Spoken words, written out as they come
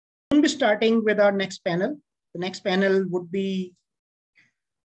be starting with our next panel. The next panel would be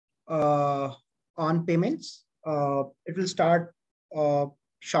on payments. It will start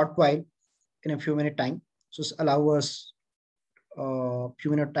short while in a few minute time. So allow us a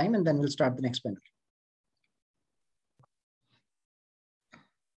few minute time and then we'll start the next panel.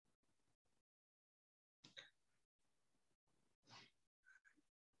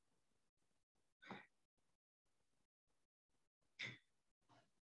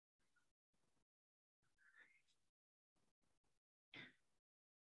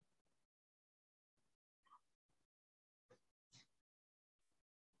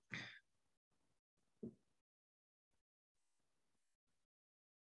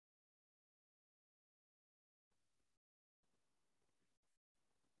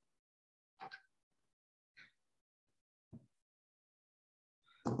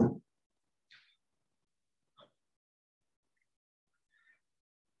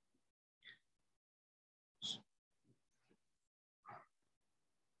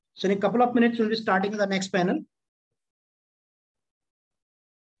 So in a couple of minutes, we'll be starting the next panel.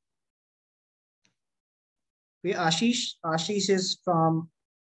 We Ashish. Ashish is from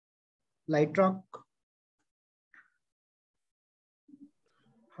Lightrock.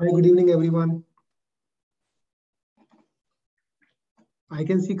 Hi, good evening, everyone. I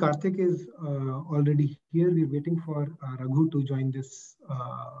can see Karthik is already here. We're waiting for Raghu to join this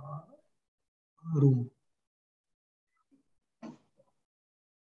room.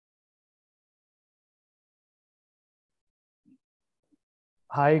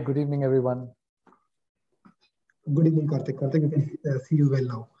 Hi, good evening, everyone. Good evening, Karthik. Karthik, we can see you well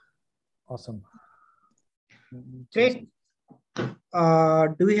now. Awesome. Great.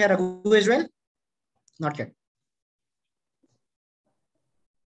 Do we have Raghu as well? Not yet.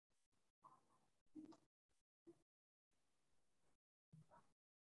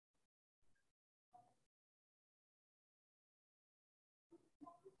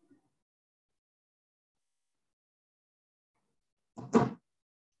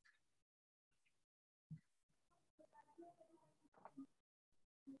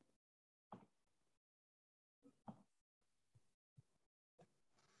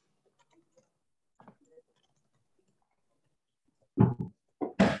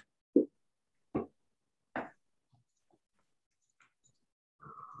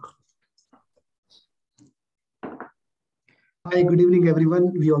 Hi, good evening,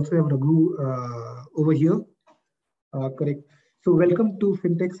 everyone. We also have Raghu over here. Correct. So welcome to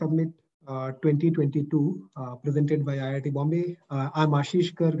FinTech Summit 2022, presented by IIT Bombay. I'm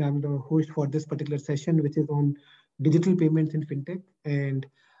Ashish Garg. I'm the host for this particular session, which is on digital payments in FinTech. And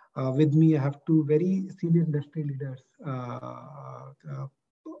with me, I have two very senior industry leaders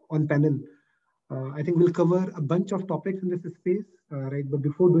on panel. I think we'll cover a bunch of topics in this space, right? But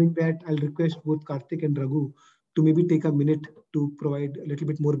before doing that, I'll request both Karthik and Raghu to maybe take a minute to provide a little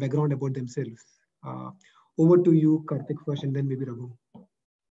bit more background about themselves. Over to you, Karthik first, and then maybe Raghu.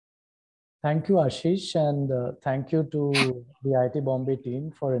 Thank you, Ashish, and thank you to the IIT Bombay team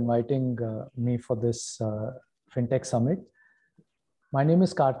for inviting me for this FinTech Summit. My name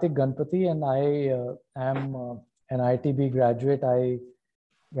is Karthik Ganapathy, and I am an IITB graduate. I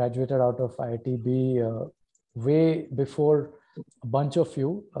graduated out of IITB way before a bunch of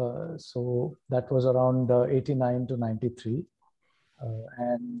you. So that was around 89 to 93.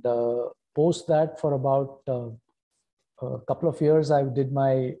 And post that for about a couple of years, I did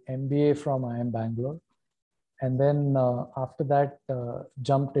my MBA from IIM Bangalore. And then after that,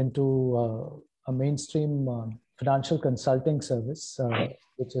 jumped into a mainstream financial consulting service,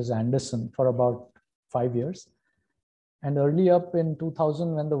 which is Anderson, for about 5 years. And early up in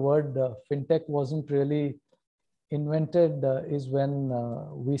 2000, when the word FinTech wasn't really invented, is when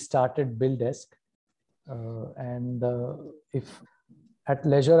we started BillDesk. And if at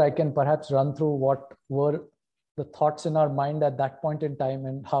leisure, I can perhaps run through what were the thoughts in our mind at that point in time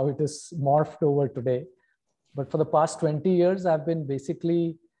and how it is morphed over today. But for the past 20 years, I've been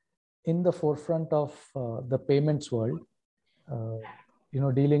basically in the forefront of the payments world,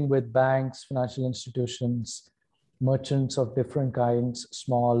 dealing with banks, financial institutions, merchants of different kinds,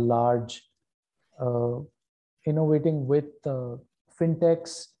 small, large, innovating with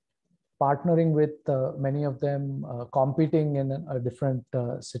fintechs, partnering with many of them, competing in a different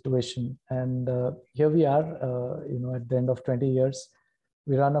situation. And here we are, at the end of 20 years,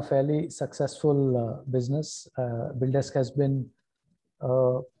 we run a fairly successful business. BillDesk has been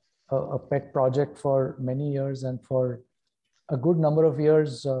a pet project for many years, and for a good number of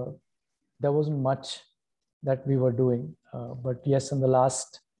years, there wasn't much that we were doing. But yes, in the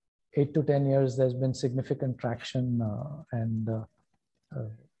last 8 to 10 years, there's been significant traction and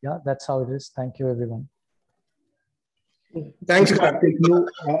yeah, that's how it is. Thank you, everyone. Thanks, Karthik. No,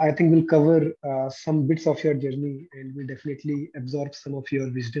 I think we'll cover some bits of your journey, and we'll definitely absorb some of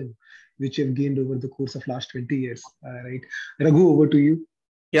your wisdom, which you've gained over the course of last 20 years. Right, Raghu, over to you.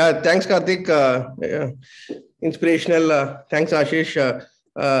 Yeah, thanks, Karthik. Inspirational. Thanks, Ashish.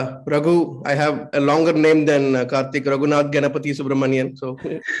 Raghu, I have a longer name than Karthik. Ganapathy Subramanian. So,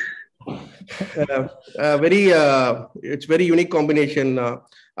 it's very unique combination.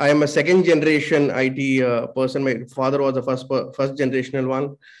 I am a second generation IT person. My father was the first generational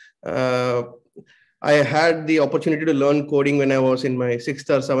one. I had the opportunity to learn coding when I was in my 6th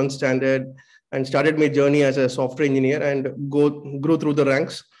or 7th standard, and started my journey as a software engineer and grew through the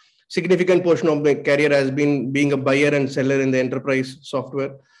ranks. Significant portion of my career has been being a buyer and seller in the enterprise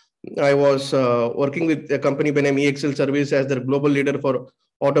software. I was working with a company by name EXL Service as their global leader for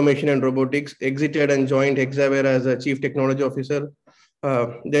automation and robotics. Exited and joined Hexaware as a chief technology officer.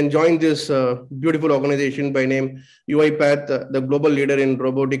 Then joined this beautiful organization by name UiPath, the global leader in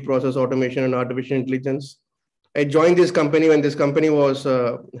robotic process automation and artificial intelligence. I joined this company when this company was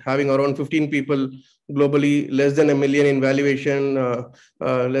having around 15 people globally, less than $1 million in valuation,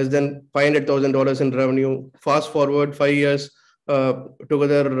 less than $500,000 in revenue. Fast forward 5 years,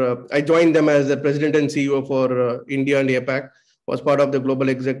 together, I joined them as the president and CEO for India and APAC, was part of the global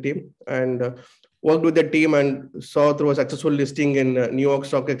exec team, and worked with the team and saw through a successful listing in New York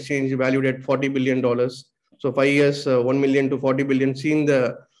Stock Exchange valued at $40 billion. So 5 years, 1 million to 40 billion, seen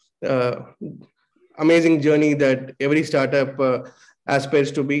the amazing journey that every startup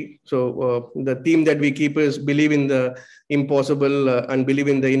aspires to be. So the theme that we keep is believe in the impossible and believe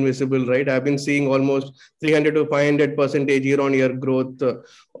in the invisible, right? I've been seeing almost 300 to 500% year-on-year growth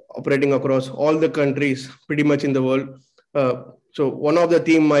operating across all the countries pretty much in the world. So one of the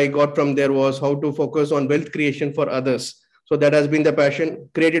theme I got from there was how to focus on wealth creation for others. So that has been the passion.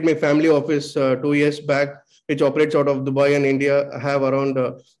 Created my family office 2 years back, which operates out of Dubai and India. I have around,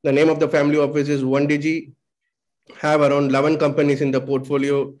 the name of the family office is 1DG. Have around 11 companies in the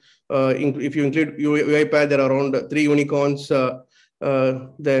portfolio. If you include UiPath, there are around 3 unicorns,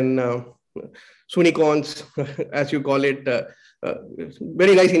 then Sunicorns, as you call it.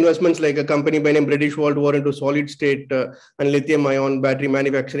 Very nice investments like a company by name British World who are into solid state and lithium ion battery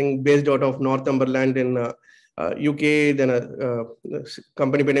manufacturing based out of Northumberland in UK. Then a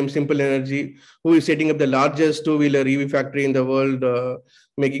company by name Simple Energy, who is setting up the largest two-wheeler EV factory in the world,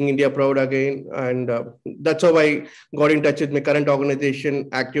 making India proud again. And that's how I got in touch with my current organization,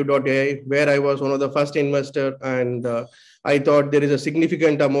 Actyv.ai, where I was one of the first investor. And I thought there is a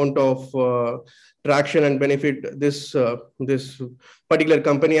significant amount of traction and benefit this particular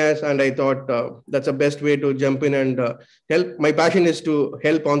company has, and I thought that's the best way to jump in and help. My passion is to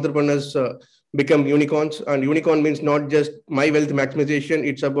help entrepreneurs become unicorns, and unicorn means not just my wealth maximization.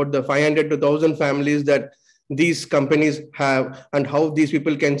 It's about the 500 to 1,000 families that these companies have, and how these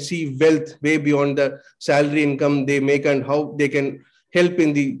people can see wealth way beyond the salary income they make, and how they can help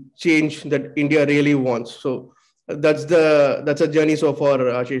in the change that India really wants. So that's a journey so far,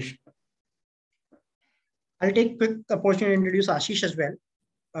 Ashish. I'll take quick opportunity to introduce Ashish as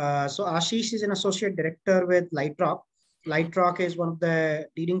well. So Ashish is an associate director with Lightrock. Lightrock is one of the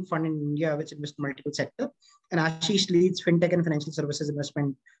leading fund in India which invests in multiple sectors. And Ashish leads FinTech and financial services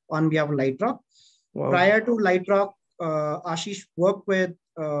investment on behalf of Lightrock. Wow. Prior to Lightrock, Ashish worked with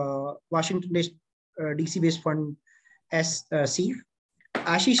Washington DC-based fund SEEF.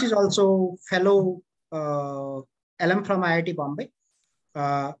 Ashish is also fellow alum from IIT Bombay.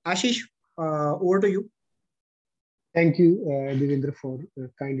 Ashish, over to you. Thank you, Devendra, for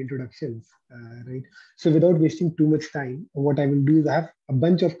kind introductions. Right. So without wasting too much time, what I will do is I have a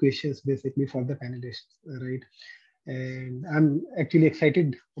bunch of questions basically for the panelists, right? And I'm actually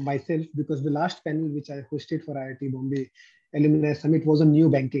excited myself because the last panel which I hosted for IIT Bombay Alumni Summit was on new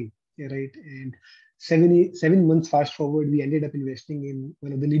banking, right? And 7 months fast forward, we ended up investing in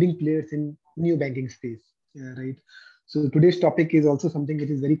one of the leading players in new banking space, right? So today's topic is also something that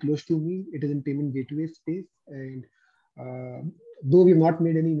is very close to me. It is in payment gateway space, and though we've not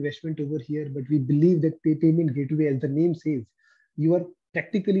made any investment over here, but we believe that payment gateway, as the name says, you are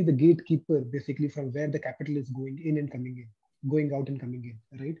practically the gatekeeper, basically from where the capital is going in and coming in, going out and coming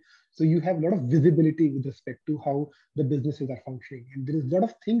in, right? So you have a lot of visibility with respect to how the businesses are functioning. And there is a lot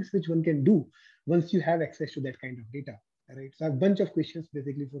of things which one can do once you have access to that kind of data, right? So I have a bunch of questions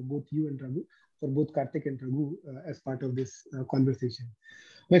basically for both you and Raghu, for both Karthik and Raghu as part of this conversation.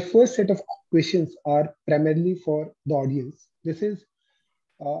 My first set of questions are primarily for the audience. This is,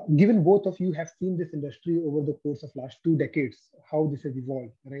 given both of you have seen this industry over the course of last 2 decades, how this has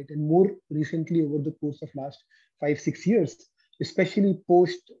evolved, right? And more recently over the course of last 5-6 years, especially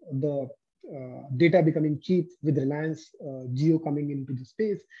post the data becoming cheap with Reliance Jio coming into the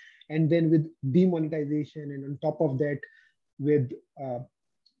space, and then with demonetization, and on top of that, with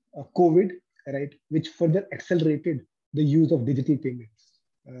COVID, right, which further accelerated the use of digital payments,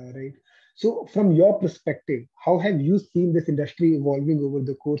 right? So from your perspective, how have you seen this industry evolving over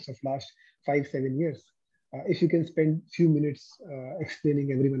the course of last 5-7 years? If you can spend few minutes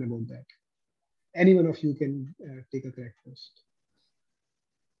explaining everyone about that. Any one of you can take a crack first.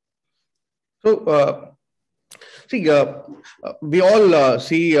 So, see, we all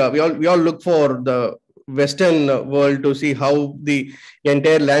we all look for the Western world to see how the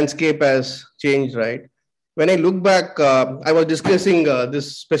entire landscape has changed, right? When I look back, I was discussing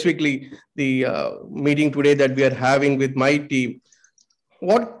this specifically the meeting today that we are having with my team.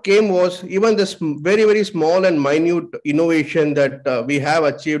 What came was even this very, very small and minute innovation that we have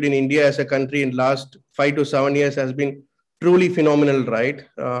achieved in India as a country in last 5 to 7 years has been truly phenomenal, right?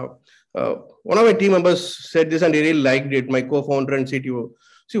 One of my team members said this and he really liked it, my co-founder and CTO.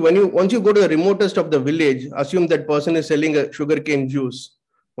 See, once you go to the remotest of the village, assume that person is selling a sugarcane juice.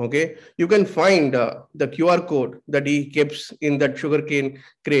 Okay, you can find the QR code that he keeps in that sugarcane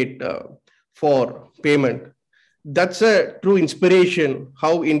crate for payment. That's a true inspiration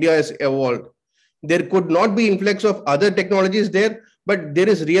how India has evolved. There could not be influx of other technologies there, but there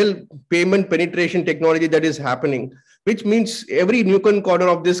is real payment penetration technology that is happening, which means every nook and corner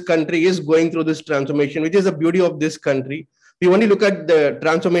of this country is going through this transformation, which is the beauty of this country. We only look at the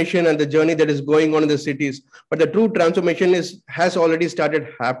transformation and the journey that is going on in the cities, but the true transformation has already started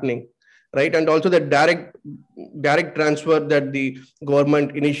happening, right? And also the direct transfer that the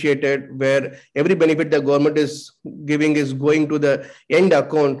government initiated, where every benefit the government is giving is going to the end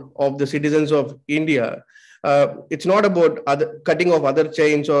account of the citizens of India. It's not about cutting off other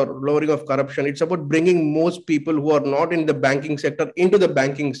chains or lowering of corruption. It's about bringing most people who are not in the banking sector into the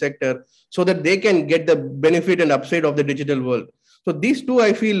banking sector so that they can get the benefit and upside of the digital world. So these two,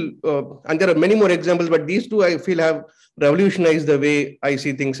 I feel, and there are many more examples, but these two, I feel, have revolutionized the way I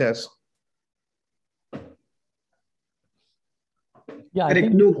see things as. Yeah, I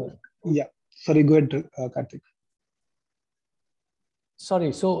think, no, yeah. Sorry, go ahead, Karthik.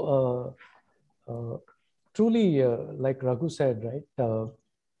 Sorry. So truly, like Raghu said, right?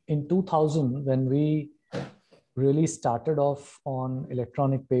 In 2000, when we really started off on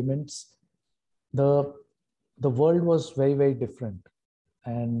electronic payments, the world was very, very different.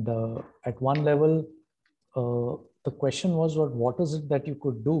 And at one level, the question was, what is it that you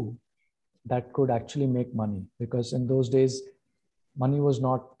could do that could actually make money? Because in those days, money was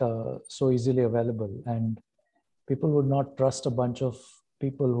not so easily available, and people would not trust a bunch of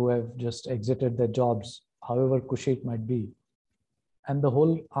people who have just exited their jobs, however cushy it might be. And the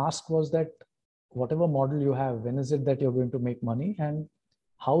whole ask was that whatever model you have, when is it that you're going to make money, and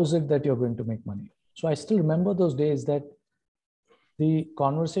how is it that you're going to make money? So I still remember those days that the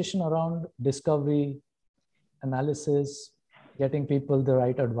conversation around discovery, analysis, getting people the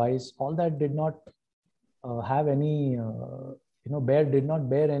right advice, all that did not have any, did not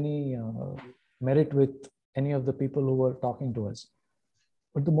bear any merit with any of the people who were talking to us.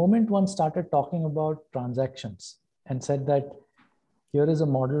 But the moment one started talking about transactions and said that here is a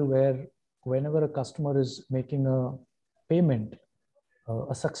model where whenever a customer is making a payment,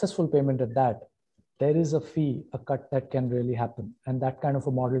 a successful payment at that, there is a fee, a cut that can really happen. And that kind of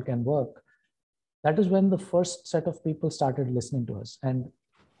a model can work. That is when the first set of people started listening to us. And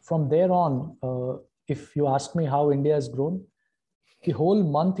from there on, if you ask me how India has grown, the whole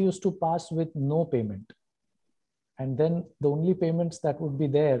month used to pass with no payment. And then the only payments that would be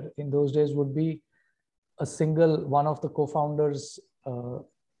there in those days would be a single one of the co-founders,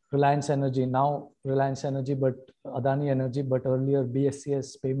 Reliance Energy, now Reliance Energy, but Adani Energy, but earlier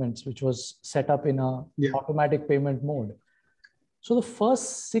BSCS payments, which was set up in a automatic payment mode. So the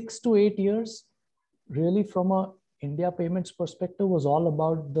first 6 to 8 years, really from a India payments perspective, was all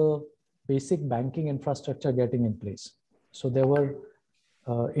about the basic banking infrastructure getting in place. So there were,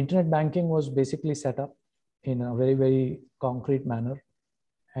 internet banking was basically set up in a very, very concrete manner.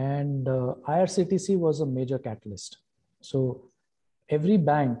 And IRCTC was a major catalyst. So every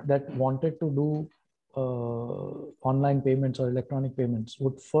bank that wanted to do online payments or electronic payments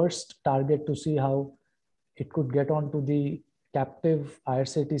would first target to see how it could get onto the captive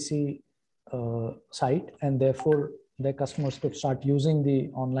IRCTC site, and therefore their customers could start using the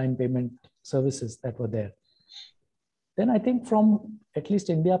online payment services that were there. Then I think from at least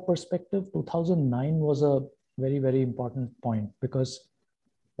India perspective, 2009 was a very, very important point, because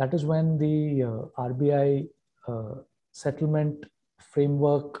that is when the RBI settlement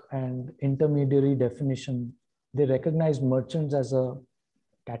framework and intermediary definition They recognized merchants as a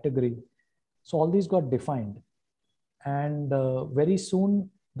category. So all these got defined. And very soon,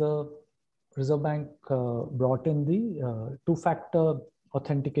 the Reserve Bank brought in the two-factor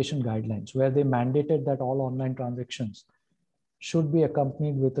authentication guidelines, where they mandated that all online transactions should be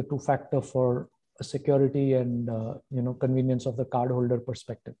accompanied with a two-factor for security and convenience of the cardholder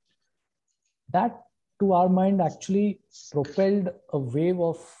perspective. That, to our mind, actually propelled a wave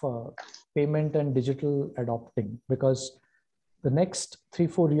of payment and digital adopting, because the next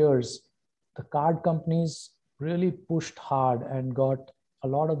 3-4 years, the card companies really pushed hard and got a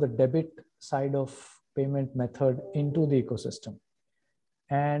lot of the debit side of payment method into the ecosystem.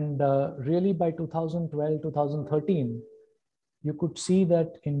 And really by 2012, 2013, you could see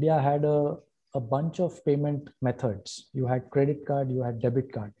that India had a bunch of payment methods. You had credit card, you had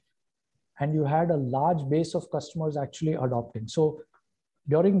debit card, and you had a large base of customers actually adopting. So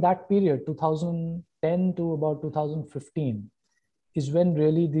during that period, 2010 to about 2015, is when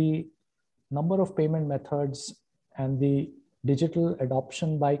really the number of payment methods and the digital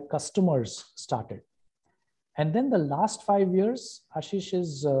adoption by customers started. And then the last 5 years, Ashish,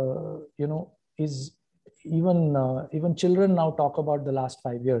 is even children now talk about the last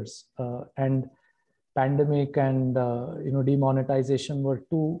 5 years, and pandemic and demonetization were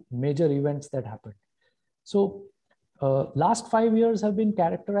two major events that happened. So last 5 years have been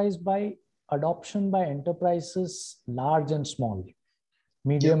characterized by adoption by enterprises, large and small,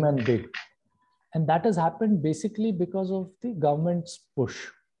 medium and big. And that has happened basically because of the government's push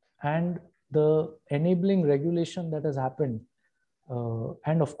and the enabling regulation that has happened.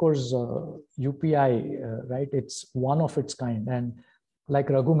 And of course, UPI, right? It's one of its kind. And like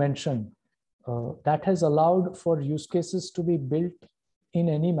Raghu mentioned, that has allowed for use cases to be built in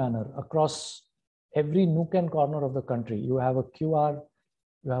any manner across every nook and corner of the country. You have a QR,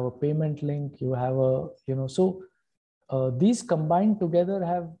 you have a payment link, you have these combined together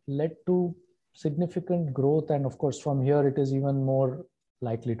have led to significant growth. And of course, from here, it is even more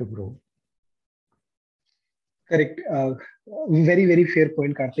likely to grow. Correct. Very, very fair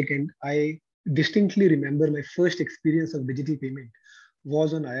point, Karthik. And I distinctly remember my first experience of digital payment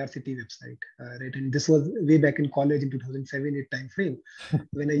was on IRCT website, right? And this was way back in college in 2007-8 timeframe,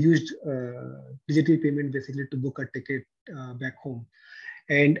 when I used digital payment basically to book a ticket back home.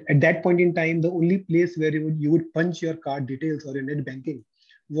 And at that point in time, the only place where you would punch your card details or your net banking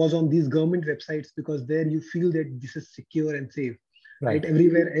was on these government websites, because there you feel that this is secure and safe, right?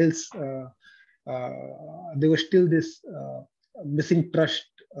 Everywhere else, there was still this missing trust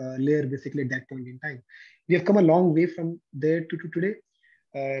layer basically at that point in time. We have come a long way from there to today,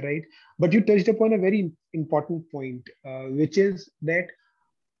 right? But you touched upon a very important point, which is that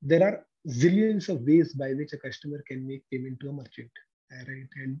there are zillions of ways by which a customer can make payment to a merchant, right?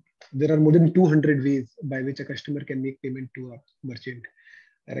 And there are more than 200 ways by which a customer can make payment to a merchant,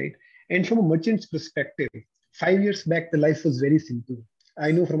 right? And from a merchant's perspective, 5 years back, the life was very simple.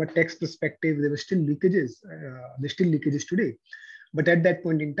 I know from a tax perspective, there were still leakages. There's still leakages today. But at that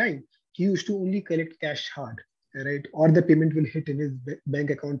point in time, he used to only collect cash hard, right? Or the payment will hit in his bank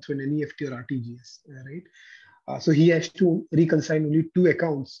account through an NEFT or RTGS, right? So he has to reconcile only two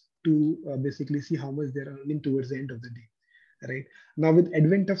accounts to basically see how much they're earning towards the end of the day, right? Now, with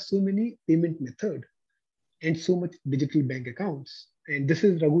advent of so many payment methods and so much digital bank accounts, and this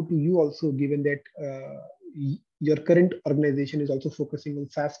is, Raghu, to you also, given that your current organization is also focusing on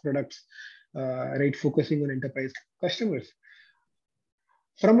SaaS products, right? Focusing on enterprise customers.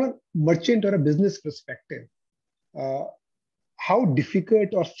 From a merchant or a business perspective, how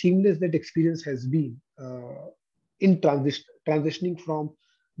difficult or seamless that experience has been in transitioning from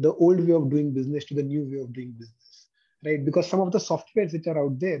the old way of doing business to the new way of doing business, right? Because some of the softwares which are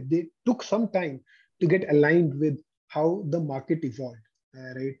out there, they took some time to get aligned with how the market evolved,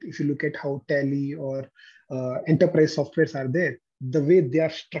 right? If you look at how Tally or enterprise softwares are there, the way they are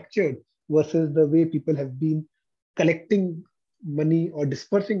structured versus the way people have been collecting money or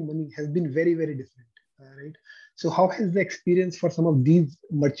dispersing money has been very, very different, right? So how has the experience for some of these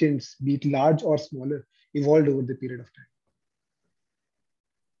merchants, be it large or smaller, evolved over the period of time?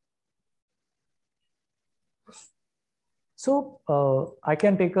 So I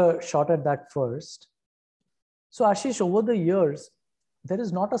can take a shot at that first. So Ashish, over the years, there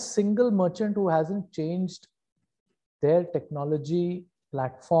is not a single merchant who hasn't changed their technology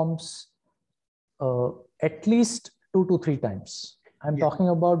platforms at least 2 to 3 times. I'm talking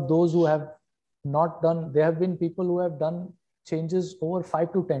about those who have not done, there have been people who have done changes over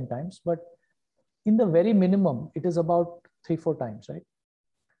 5 to 10 times, but in the very minimum, it is about 3-4 times, right?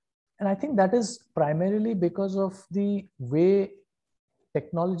 And I think that is primarily because of the way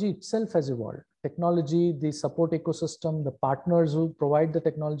technology itself has evolved. Technology, the support ecosystem, the partners who provide the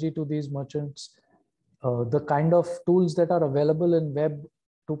technology to these merchants, the kind of tools that are available in Web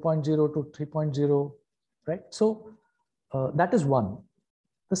 2.0 to 3.0, right? So that is one.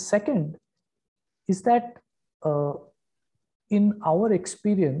 The second is that in our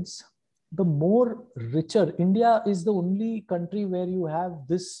experience, the more richer, India is the only country where you have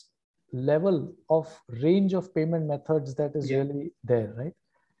this level of range of payment methods that is really there, right?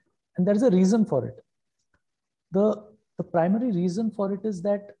 And there's a reason for it. The primary reason for it is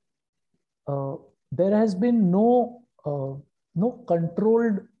that there has been no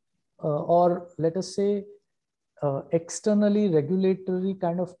controlled or let us say externally regulatory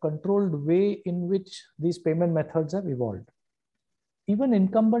kind of controlled way in which these payment methods have evolved. Even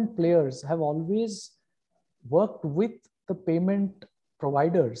incumbent players have always worked with the payment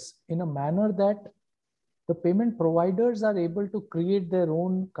providers in a manner that the payment providers are able to create their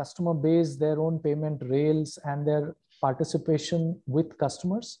own customer base, their own payment rails, and their participation with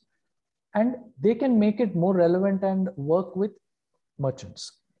customers. And they can make it more relevant and work with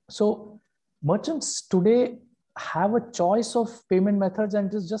merchants. So merchants today have a choice of payment methods,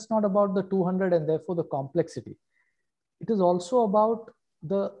 and it is just not about the 200 and therefore the complexity. It is also about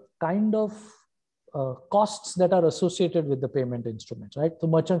the kind of costs that are associated with the payment instruments, right? The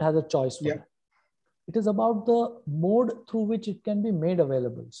merchant has a choice for that. It is about the mode through which it can be made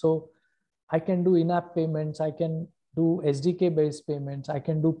available. So I can do in-app payments, I can do SDK-based payments, I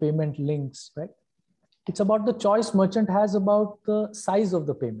can do payment links, right? It's about the choice merchant has about the size of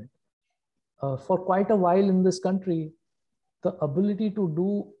the payment. For quite a while in this country, the ability to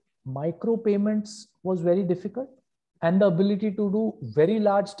do micro payments was very difficult, and the ability to do very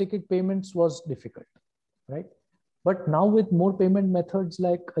large ticket payments was difficult, right? But now with more payment methods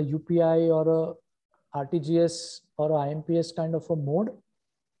like a UPI or a RTGS or a IMPS kind of a mode,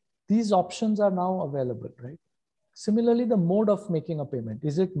 these options are now available, right? Similarly, the mode of making a payment,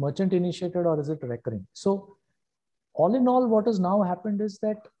 is it merchant initiated or is it recurring? So all in all, what has now happened is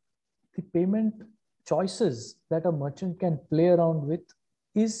that the payment choices that a merchant can play around with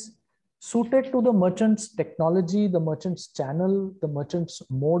is suited to the merchant's technology, the merchant's channel, the merchant's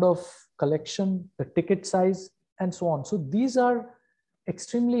mode of collection, the ticket size, and so on. So these are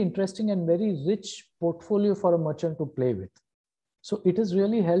extremely interesting and very rich portfolio for a merchant to play with. So it has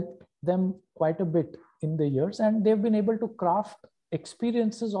really helped them quite a bit in the years, and they've been able to craft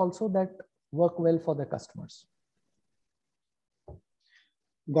experiences also that work well for their customers.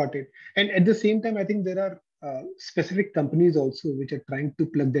 Got it. And at the same time, I think there are specific companies also which are trying to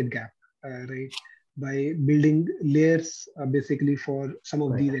plug that gap, right? By building layers basically for some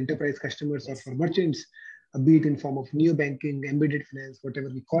of these enterprise customers or for merchants, be it in form of neo-banking, embedded finance, whatever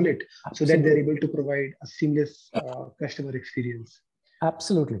we call it, so that they're able to provide a seamless customer experience.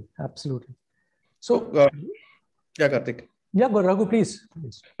 Absolutely, absolutely. So, yeah, Karthik. Yeah, go Raghu, please.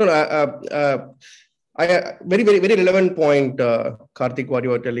 No, very relevant point, Karthik, what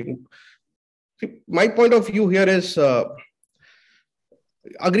you are telling. See, my point of view here is,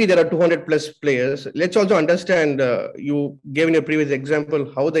 agree there are 200 plus players. Let's also understand, you gave in your previous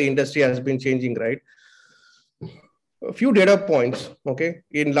example, how the industry has been changing, right? A few data points, okay?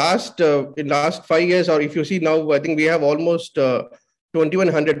 In last 5 years, or if you see now, I think we have almost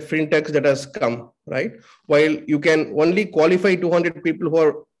 2,100 fintechs that has come, right? While you can only qualify 200 people who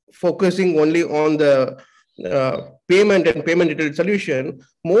are focusing only on the payment and payment-related solution,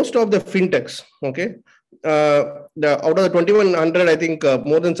 most of the fintechs, okay, out of the 2,100, I think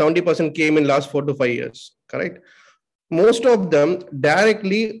more than 70% came in last 4 to 5 years, correct? Most of them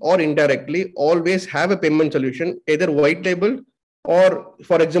directly or indirectly always have a payment solution, either white label or,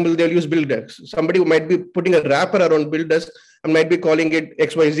 for example, they'll use BillDesk. Somebody who might be putting a wrapper around BillDesk and might be calling it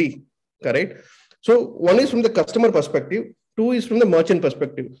XYZ, correct? So one is from the customer perspective, two is from the merchant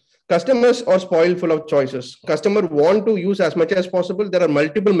perspective. Customers are spoiled full of choices. Customer want to use as much as possible. There are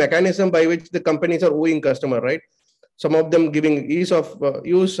multiple mechanisms by which the companies are owing customer, right? Some of them giving ease of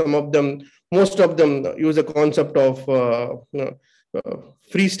use, most of them use the concept of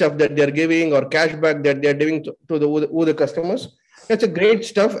free stuff that they're giving or cashback that they're giving to the customers. That's a great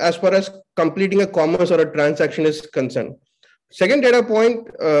stuff as far as completing a commerce or a transaction is concerned. Second data point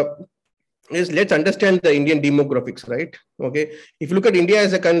is, let's understand the Indian demographics, right? Okay. If you look at India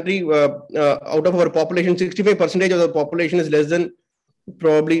as a country, out of our population, 65% of the population is less than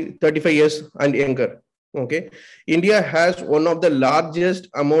probably 35 years and younger. Okay. India has one of the largest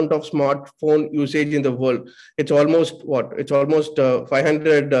amount of smartphone usage in the world. It's almost what? It's almost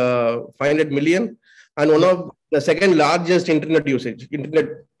 500 million. And one of the second largest internet usage,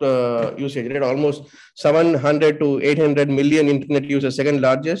 right? Almost 700 to 800 million internet users, second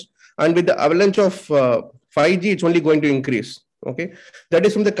largest. And with the avalanche of 5G, it's only going to increase. Okay, that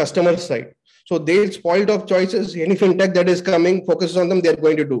is from the customer side. So they spoiled of choices. Any fintech that is coming focuses on them, they're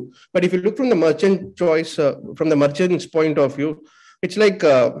going to do. But if you look from the merchant choice, from the merchant's point of view, it's like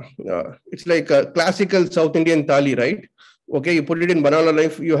a classical South Indian thali, right? Okay, you put it in banana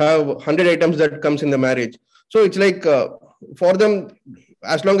life, you have 100 items that comes in the marriage. So it's like for them,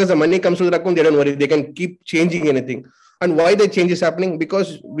 as long as the money comes to the account, they don't worry. They can keep changing anything. And why the change is happening?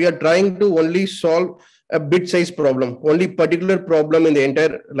 Because we are trying to only solve a bit size problem. Only particular problem in the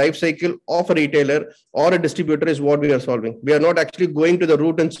entire life cycle of a retailer or a distributor is what we are solving. We are not actually going to the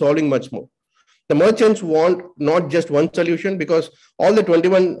root and solving much more. The merchants want not just one solution, because all the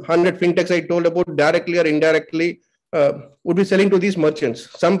 2100 fintechs I told about, directly or indirectly, would be selling to these merchants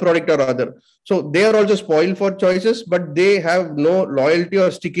some product or other. So they are also spoiled for choices, but they have no loyalty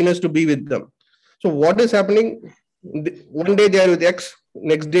or stickiness to be with them. So what is happening? One day they are with X,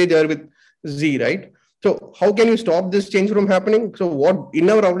 next day they are with Z, right? So how can you stop this change from happening? So what in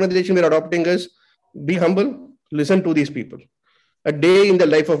our organization we're adopting is be humble, listen to these people. A day in the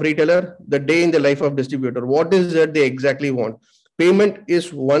life of retailer, the day in the life of distributor. What is that they exactly want? Payment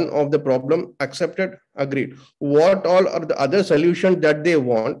is one of the problem. Accepted, agreed. What all are the other solutions that they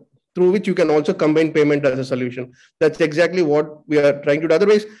want, through which you can also combine payment as a solution? That's exactly what we are trying to do.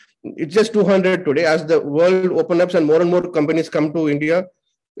 Otherwise, it's just 200 today. As the world opens up and more companies come to India,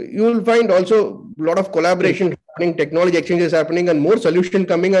 you will find also a lot of collaboration happening, technology exchanges happening, and more solution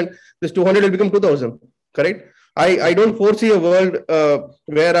coming, and this 200 will become 2000. Correct? I don't foresee a world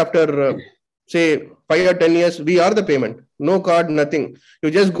where after say 5 or 10 years we are the payment. No card, nothing.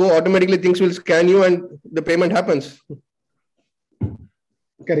 You just go automatically, things will scan you and the payment happens.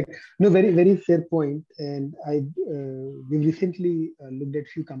 Correct. No, very fair point. And we recently looked at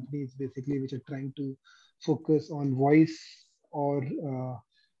few companies basically which are trying to focus on voice or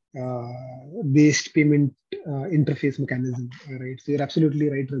based payment interface mechanism, right? So you're absolutely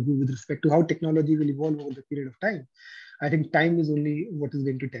right, Raghu, with respect to how technology will evolve over the period of time. I think time is only what is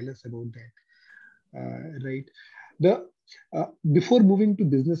going to tell us about that, right? Before moving to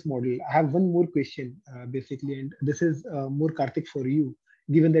business model, I have one more question, basically, and this is more Karthik for you,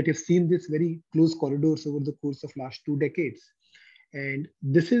 given that you've seen this very close corridors over the course of last 2 decades. And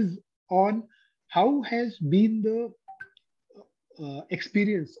this is on how has been the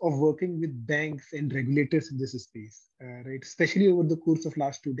experience of working with banks and regulators in this space, right? Especially over the course of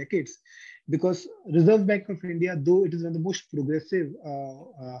last 2 decades, because Reserve Bank of India, though it is one of the most progressive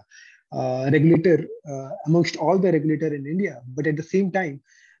regulator amongst all the regulator in India, but at the same time,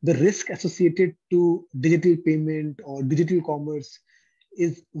 the risk associated to digital payment or digital commerce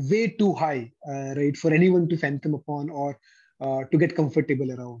is way too high, right, for anyone to fathom upon or to get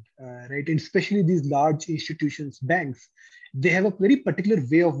comfortable around, right? And especially these large institutions, banks, they have a very particular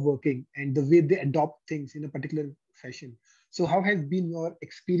way of working and the way they adopt things in a particular fashion. So how has been your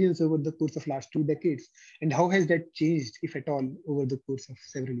experience over the course of last 2 decades, and how has that changed, if at all, over the course of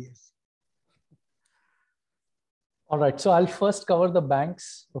several years? All right, so I'll first cover the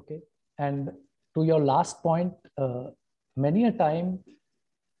banks, okay? And to your last point, many a time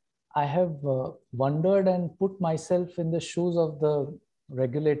I have wondered and put myself in the shoes of the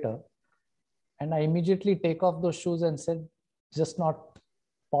regulator, and I immediately take off those shoes and said, just not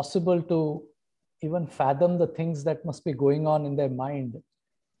possible to even fathom the things that must be going on in their mind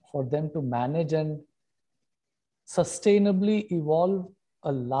for them to manage and sustainably evolve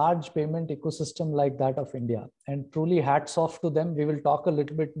a large payment ecosystem like that of India. And truly hats off to them. We will talk a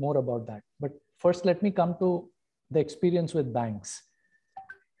little bit more about that. But first, let me come to the experience with banks.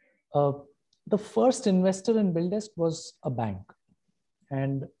 The first investor in BillDesk was a bank.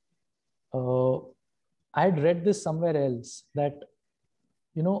 And I had read this somewhere else that,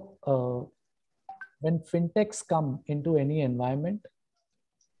 you know, when fintechs come into any environment,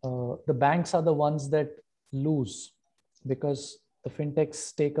 the banks are the ones that lose, because the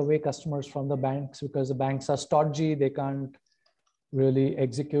fintechs take away customers from the banks because the banks are stodgy. They can't really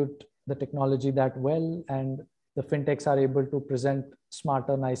execute the technology that well. And the fintechs are able to present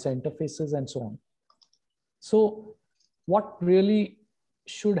smarter, nicer interfaces and so on. So what really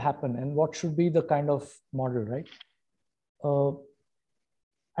should happen and what should be the kind of model, right?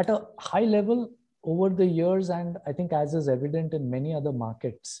 At a high level over the years, and I think as is evident in many other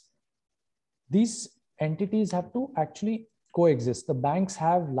markets, these entities have to actually coexist. The banks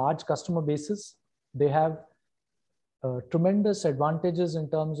have large customer bases. They have tremendous advantages in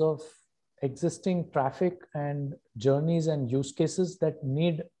terms of existing traffic and journeys and use cases that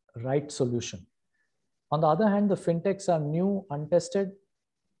need right solution. On the other hand, the fintechs are new, untested.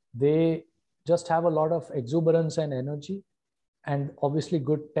 They just have a lot of exuberance and energy, and obviously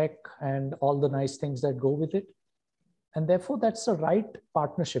good tech and all the nice things that go with it. And therefore, that's the right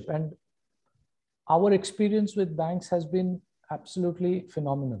partnership. And our experience with banks has been absolutely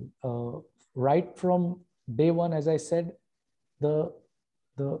phenomenal. Right from day one, as I said, the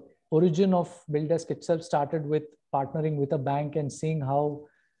origin of BuildDesk itself started with partnering with a bank and seeing how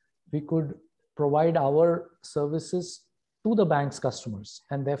we could provide our services to the bank's customers.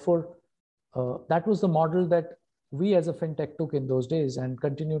 And therefore, that was the model that we as a fintech took in those days and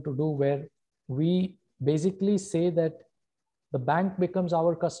continue to do, where we basically say that the bank becomes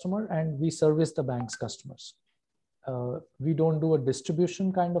our customer and we service the bank's customers. We don't do a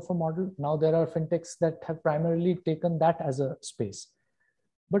distribution kind of a model. Now there are fintechs that have primarily taken that as a space.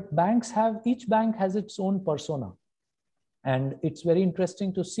 But banks have, each bank has its own persona. And it's very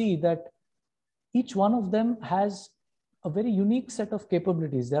interesting to see that each one of them has a very unique set of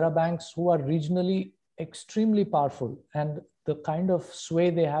capabilities. There are banks who are regionally extremely powerful, and the kind of sway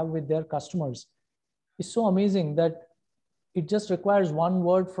they have with their customers is so amazing that it just requires one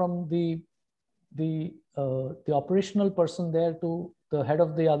word from the operational person there to the head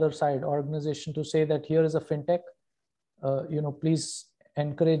of the other side organization to say that here is a fintech, please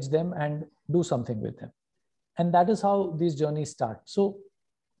encourage them and do something with them. And that is how these journeys start. So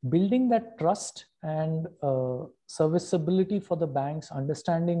building that trust and serviceability for the banks,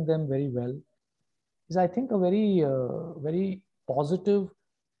 understanding them very well, is, I think, a very, very positive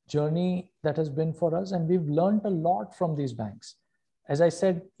journey that has been for us. And we've learned a lot from these banks. As I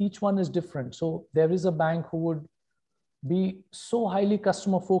said, each one is different. So there is a bank who would be so highly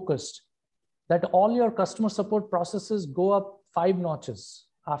customer focused that all your customer support processes go up 5 notches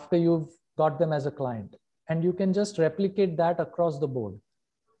after you've got them as a client. And you can just replicate that across the board.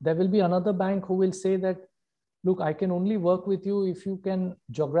 There will be another bank who will say that, look, I can only work with you if you can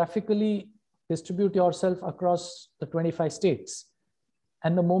geographically distribute yourself across the 25 states.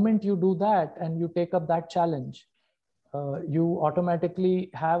 And the moment you do that and you take up that challenge, you automatically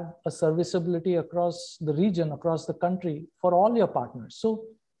have a serviceability across the region, across the country for all your partners. So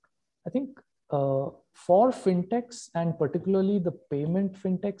I think for fintechs, and particularly the payment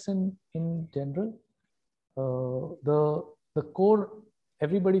fintechs in general, the core,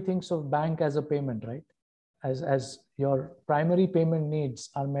 everybody thinks of bank as a payment, right? As your primary payment needs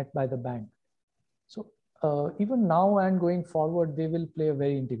are met by the bank. So even now and going forward, they will play a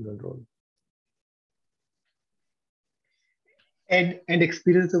very integral role. And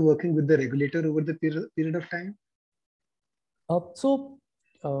experience of working with the regulator over the period of time?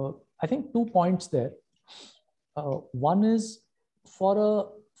 I think 2 points there. One is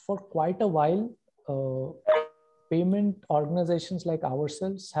for quite a while, payment organizations like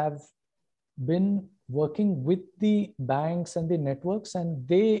ourselves have been working with the banks and the networks, and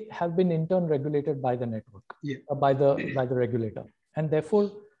they have been in turn regulated by the network, by the regulator. And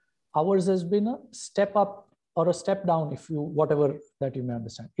therefore, ours has been a step up or a step down, if you, whatever that you may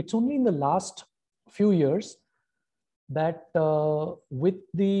understand. It's only in the last few years that with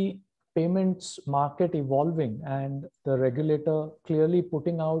the payments market evolving and the regulator clearly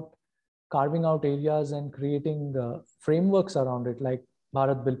carving out areas and creating frameworks around it, like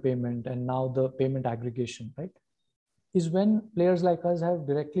Bharat Bill payment and now the payment aggregation, right, is when players like us have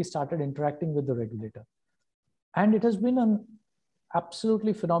directly started interacting with the regulator. And it has been an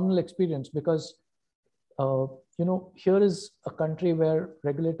absolutely phenomenal experience because, here is a country where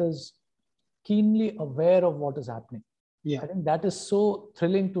regulators keenly aware of what is happening. I think that is so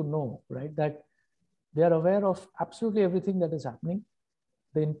thrilling to know, right? That they are aware of absolutely everything that is happening.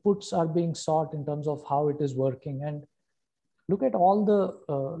 The inputs are being sought in terms of how it is working. And look at all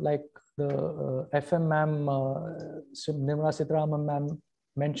the, like the FM ma'am, Nirmala Sitharaman ma'am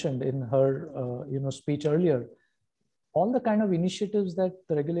mentioned in her, speech earlier, all the kind of initiatives that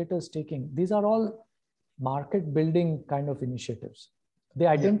the regulator is taking, these are all market building kind of initiatives. They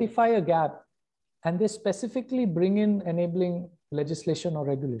identify a gap and they specifically bring in enabling legislation or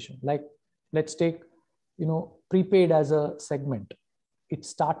regulation. Like, let's take, prepaid as a segment. It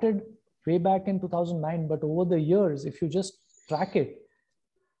started way back in 2009, but over the years, if you just track it,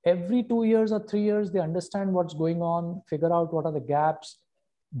 every 2 years or 3 years, they understand what's going on, figure out what are the gaps,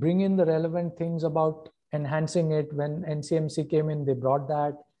 bring in the relevant things about enhancing it. When NCMC came in, they brought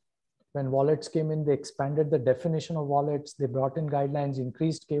that. When wallets came in, they expanded the definition of wallets. They brought in guidelines,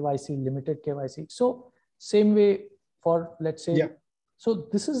 increased KYC, limited KYC. So same way for, let's say, so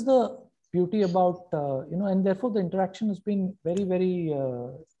this is the beauty about, and therefore the interaction has been very, very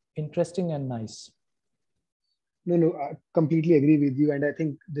interesting and nice. No, I completely agree with you. And I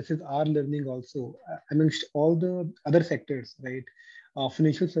think this is our learning also amongst all the other sectors, right?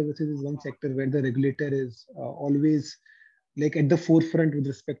 Financial services is one sector where the regulator is always like at the forefront with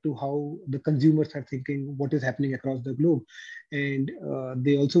respect to how the consumers are thinking what is happening across the globe. And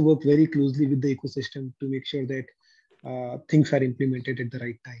they also work very closely with the ecosystem to make sure that things are implemented at the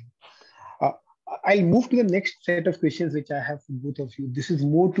right time. Uh, I'll move to the next set of questions which I have for both of you. This is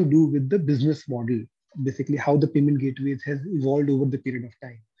more to do with the business model, basically how the payment gateways has evolved over the period of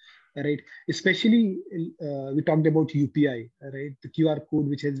time, right? Especially we talked about UPI, right? The QR code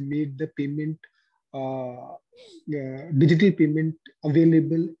which has made the payment, digital payment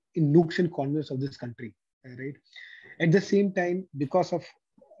available in nooks and corners of this country, right? At the same time, because of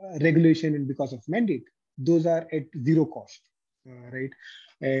regulation and because of mandate, those are at zero cost, right?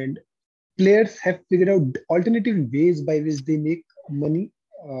 And players have figured out alternative ways by which they make money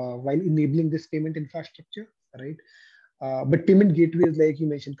while enabling this payment infrastructure, right? But payment gateways, like you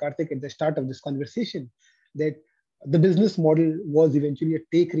mentioned, Karthik, at the start of this conversation, that the business model was eventually a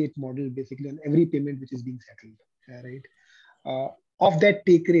take rate model, basically on every payment which is being settled, right? Of that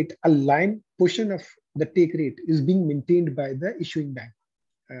take rate, a line portion of the take rate is being maintained by the issuing bank,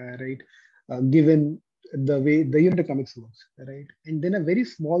 right? Given the way the unit economics works, right? And then a very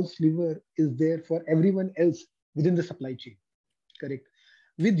small sliver is there for everyone else within the supply chain, correct?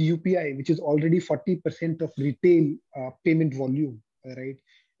 With UPI, which is already 40% of retail payment volume, right?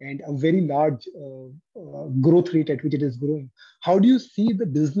 And a very large growth rate at which it is growing. How do you see the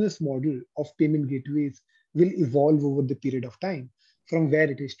business model of payment gateways will evolve over the period of time from where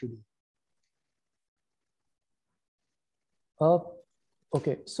it is today?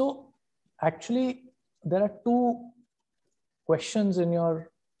 Okay, so actually there are two questions in your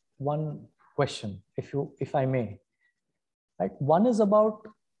one question, if I may. Right? One is about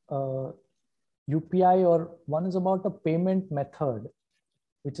UPI, or one is about a payment method,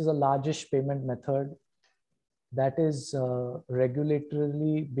 which is a largish payment method that is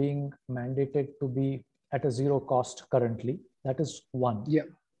regulatorily being mandated to be at a zero cost currently. That is one. Yeah.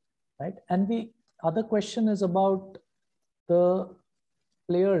 Right. And the other question is about the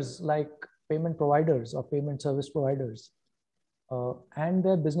players like payment providers or payment service providers and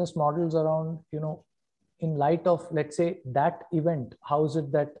their business models around, in light of, let's say, that event, how is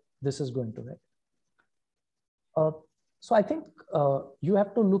it that this is going to, right? So I think you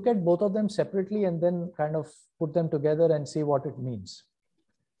have to look at both of them separately and then kind of put them together and see what it means.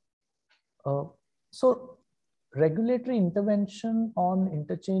 So regulatory intervention on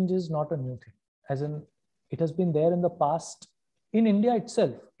interchange is not a new thing, as in it has been there in the past. In India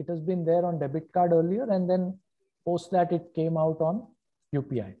itself, it has been there on debit card earlier, and then post that it came out on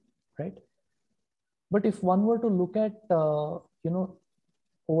UPI, right? But if one were to look at,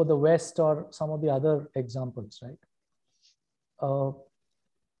 over the West or some of the other examples, right?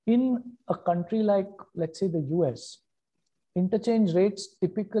 In a country like, let's say, the US, interchange rates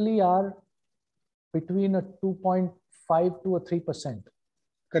typically are between a 2.5 to a 3%.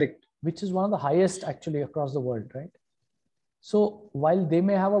 Correct. Which is one of the highest actually across the world, right? So while they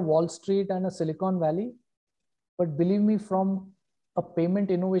may have a Wall Street and a Silicon Valley, but believe me, from a payment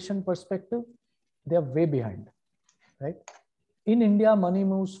innovation perspective, they are way behind, right? In India, money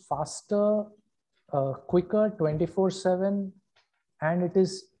moves faster, quicker, 24/7, and it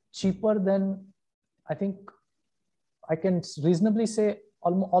is cheaper than, I think I can reasonably say,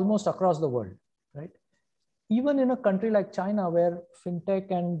 almost across the world, right? Even in a country like China, where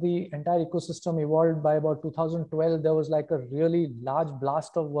FinTech and the entire ecosystem evolved by about 2012, there was like a really large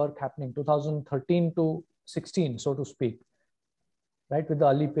blast of work happening, 2013 to 16, so to speak, right? With the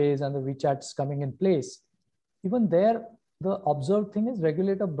Alipays and the WeChats coming in place. Even there, the observed thing is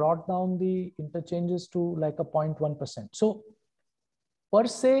regulator brought down the interchanges to like a 0.1%. So per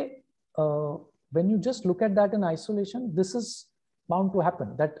se, when you just look at that in isolation, this is bound to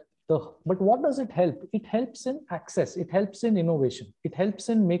happen. But what does it help? It helps in access. It helps in innovation. It helps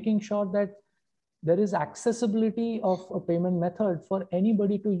in making sure that there is accessibility of a payment method for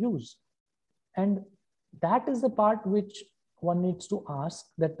anybody to use. And that is the part which one needs to ask,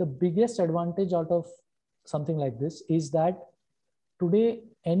 that the biggest advantage out of something like this is that today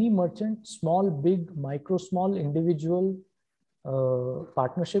any merchant, small, big, micro, small, individual,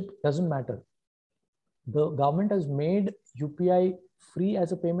 partnership, doesn't matter. The government has made UPI free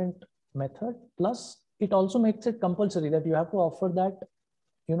as a payment method, plus it also makes it compulsory that you have to offer that,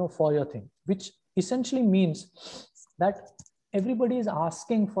 for your thing, which essentially means that everybody is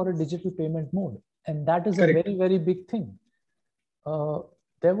asking for a digital payment mode, and that is Correct. a very, very big thing.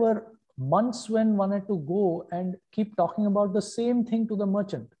 There were months when one had to go and keep talking about the same thing to the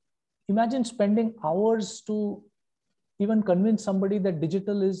merchant. Imagine spending hours to even convince somebody that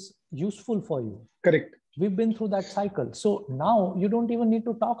digital is useful for you. Correct. We've been through that cycle. So now you don't even need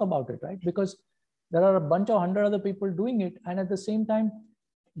to talk about it, right? Because there are a bunch of 100 other people doing it. And at the same time,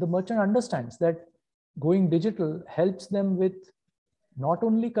 the merchant understands that going digital helps them with not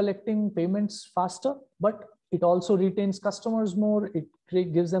only collecting payments faster, but it also retains customers more. It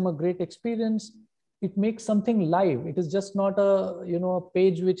gives them a great experience. It makes something live. It is just not a, a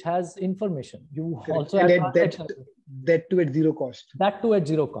page which has information. You Correct. also and have that too at zero cost. That too at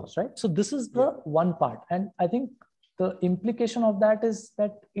zero cost, right? So this is the one part. And I think the implication of that is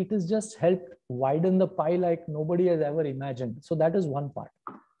that it has just helped widen the pie like nobody has ever imagined. So that is one part.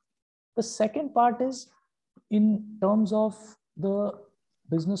 The second part is in terms of the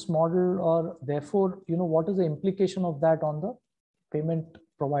business model, or therefore, what is the implication of that on the payment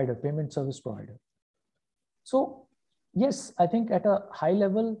provider, payment service provider? So yes, I think at a high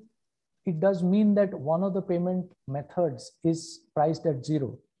level, it does mean that one of the payment methods is priced at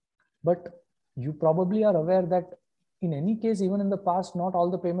zero. But you probably are aware that in any case, even in the past, not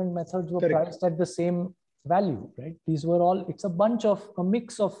all the payment methods were priced at the same value, right? These were all, it's a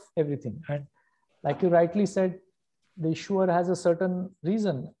mix of everything. And like you rightly said, the issuer has a certain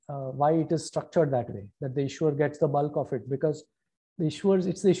reason why it is structured that way, that the issuer gets the bulk of it, because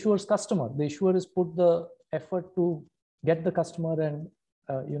it's the issuer's customer. The issuer has put the effort to get the customer and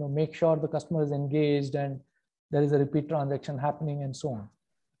make sure the customer is engaged and there is a repeat transaction happening and so on.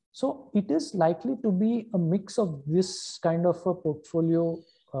 So it is likely to be a mix of this kind of a portfolio,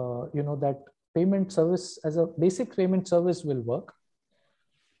 that payment service as a basic payment service will work.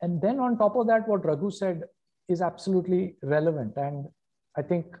 And then on top of that, what Raghu said is absolutely relevant. And I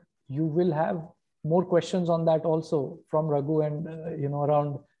think you will have more questions on that also from Raghu and,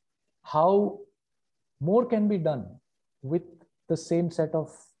 around how more can be done with the same set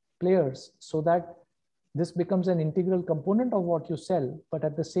of players so that this becomes an integral component of what you sell, but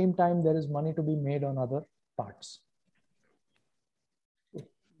at the same time, there is money to be made on other parts.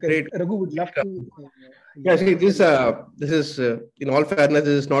 Great. Raghu would love to. See, this is, in all fairness,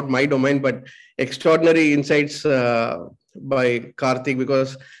 this is not my domain, but extraordinary insights by Karthik,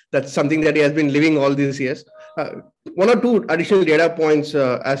 because that's something that he has been living all these years. One or two additional data points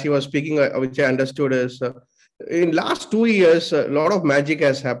as he was speaking, which I understood is, in last 2 years, a lot of magic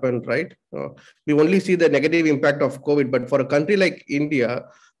has happened, right? We only see the negative impact of COVID, but for a country like India,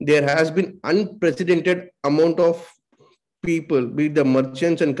 there has been unprecedented amount of people, be it the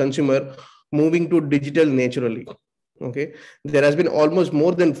merchants and consumer, moving to digital naturally. Okay, there has been almost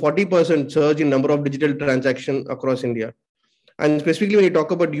more than 40% surge in number of digital transactions across India. And specifically when you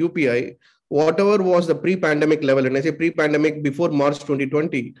talk about UPI, whatever was the pre-pandemic level, and I say pre-pandemic before March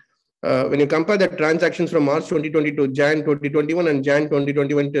 2020, when you compare the transactions from March 2020 to Jan 2021 and Jan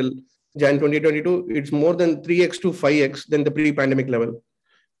 2021 till Jan 2022, it's more than 3x to 5x than the pre-pandemic level.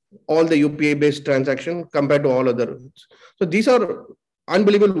 All the UPI-based transaction compared to all others. So these are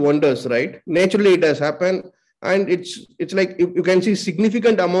unbelievable wonders, right? Naturally, it has happened, and it's like you can see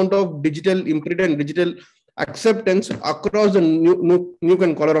significant amount of digital imprint and digital acceptance across the nook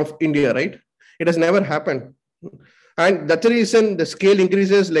and corner of India, right? It has never happened. And that's the reason the scale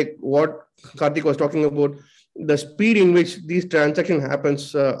increases, like what Karthik was talking about, the speed in which these transactions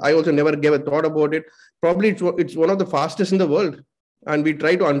happens. I also never gave a thought about it. Probably it's one of the fastest in the world, and we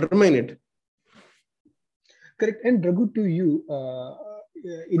try to undermine it. Correct. And Raghu, to you,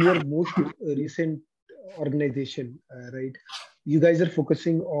 in your most recent organization, right, you guys are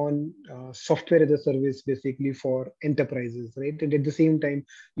focusing on software as a service, basically for enterprises, right? And at the same time,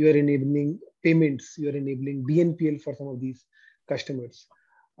 you are enabling payments, you are enabling BNPL for some of these customers.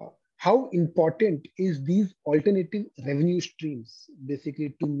 How important is these alternative revenue streams,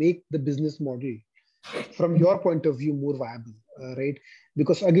 basically, to make the business model, from your point of view, more viable, right?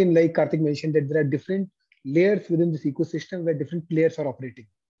 Because again, like Karthik mentioned, that there are different layers within this ecosystem where different players are operating.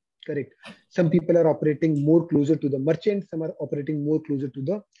 Correct. Some people are operating more closer to the merchant, some are operating more closer to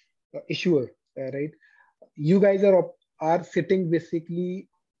the issuer, right? You guys are sitting basically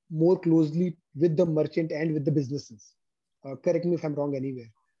more closely with the merchant and with the businesses. Correct me if I'm wrong anywhere,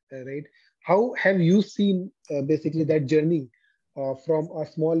 right? How have you seen basically that journey from a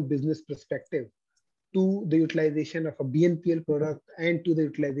small business perspective to the utilization of a BNPL product and to the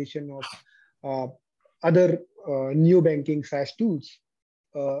utilization of other new banking SaaS tools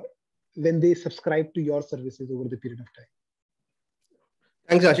when they subscribe to your services over the period of time?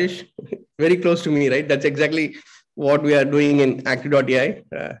 Thanks, Ashish. Very close to me, right? That's exactly what we are doing in Actyv.ai.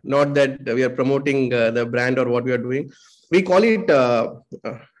 Not that we are promoting the brand or what we are doing. We call it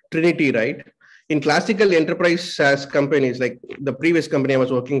Trinity, right? In classical enterprise SaaS companies, like the previous company I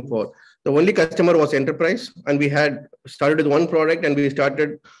was working for, The only customer was enterprise, and we had started with one product, and we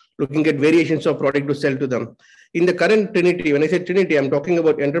started looking at variations of product to sell to them. In the current Trinity, when I say Trinity, I'm talking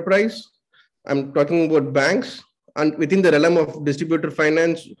about enterprise, I'm talking about banks, and within the realm of distributor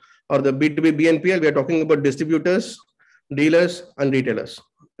finance or the B2B BNPL, we are talking about distributors, dealers, and retailers.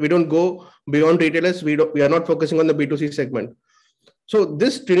 We don't go beyond retailers. We are not focusing on the B2C segment. So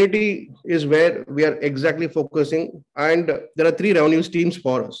this Trinity is where we are exactly focusing. And there are 3 revenue streams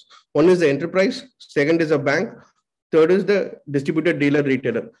for us. One is the enterprise, second is a bank, third is the distributor, dealer,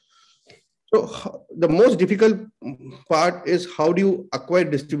 retailer. So the most difficult part is how do you acquire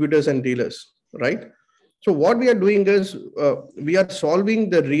distributors and dealers, right? So what we are doing is we are solving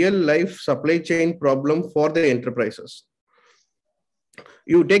the real life supply chain problem for the enterprises.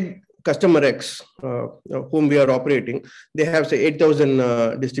 You take customer X, whom we are operating, they have say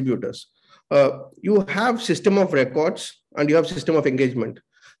 8,000 distributors. You have system of records and you have system of engagement.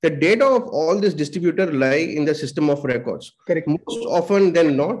 The data of all this distributor lie in the system of records. Correct. Most often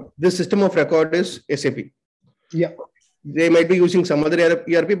than not, this system of record is SAP. Yeah. They might be using some other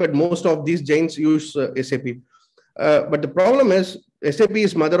ERP, but most of these giants use SAP. But the problem is SAP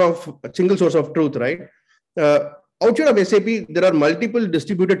is mother of a single source of truth, right? Outside of SAP, there are multiple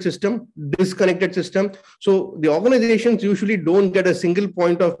distributed system, disconnected system. So the organizations usually don't get a single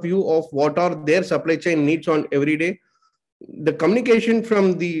point of view of what are their supply chain needs on every day. The communication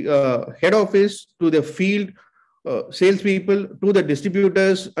from the head office to the field, salespeople to the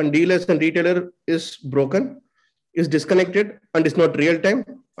distributors and dealers and retailer is broken, is disconnected, and is not real time.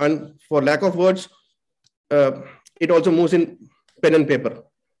 And for lack of words, it also moves in pen and paper.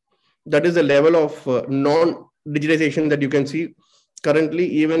 That is the level of non-digitization that you can see currently,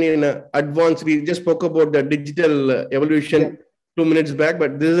 even in advanced. We just spoke about the digital evolution 2 minutes back,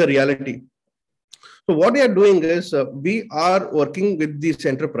 but this is a reality. So what we are doing is we are working with this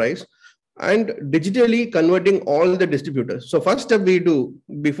enterprise and digitally converting all the distributors. So first step we do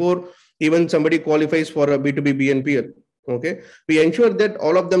before even somebody qualifies for a B2B BNPL, okay, we ensure that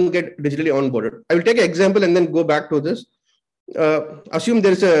all of them get digitally onboarded. I will take an example and then go back to this. Assume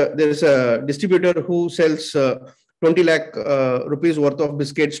there is a distributor who sells 20 lakh rupees worth of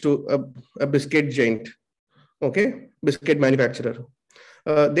biscuits to a biscuit giant, okay, biscuit manufacturer.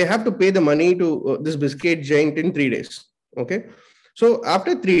 They have to pay the money to this biscuit giant in 3 days, okay. So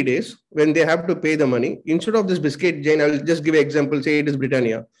after 3 days, when they have to pay the money, instead of this biscuit giant, I will just give an example, say it is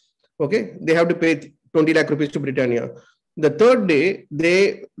Britannia, okay, they have to pay 20 lakh rupees to Britannia. The third day,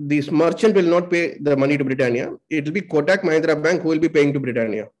 this merchant will not pay the money to Britannia. It will be Kotak Mahindra Bank who will be paying to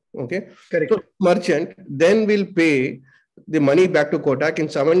Britannia. Okay. Correct. So merchant then will pay the money back to Kotak in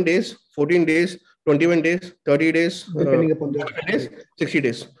 7 days, 14 days, 21 days, 30 days, depending upon the days, 60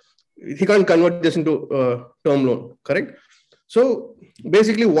 days. He can't convert this into term loan. Correct. So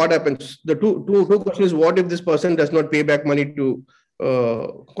basically, what happens? The two questions is: what if this person does not pay back money to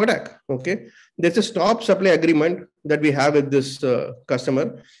Kotak? Okay. There's a stop supply agreement that we have with this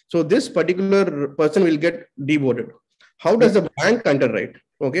customer. So this particular person will get deboarded. How does the bank underwrite?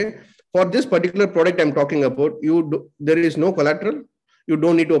 Okay. For this particular product I'm talking about, there is no collateral. You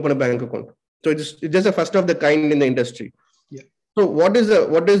don't need to open a bank account. So it's just a first of the kind in the industry. Yeah. So what is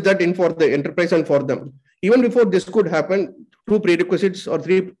that in for the enterprise and for them? Even before this could happen, 2 prerequisites or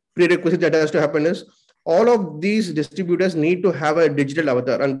 3 prerequisites that has to happen is all of these distributors need to have a digital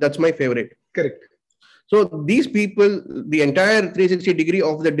avatar, and that's my favorite. Correct. So these people, the entire 360 degree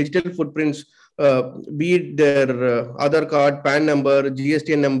of the digital footprints, be it their Aadhaar card, PAN number,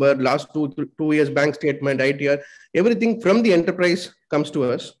 GSTN number, last 2 years bank statement, ITR, everything from the enterprise comes to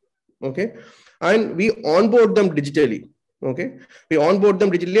us. Okay, and we onboard them digitally. Okay, we onboard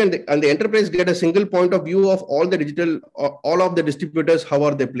them digitally, and the enterprise get a single point of view of all the digital, all of the distributors, how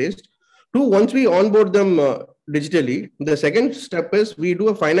are they placed. 2, once we onboard them digitally, the second step is we do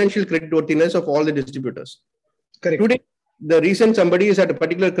a financial creditworthiness of all the distributors. Correct. Today, the reason somebody is at a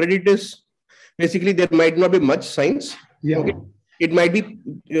particular credit is basically there might not be much science. Yeah. Okay. It might be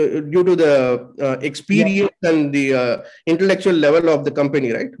due to the experience and the intellectual level of the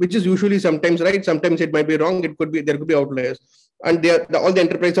company, right? Which is usually sometimes right, sometimes it might be wrong. There could be outliers, and all the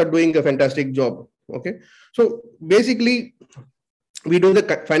enterprise are doing a fantastic job. Okay, so basically, we do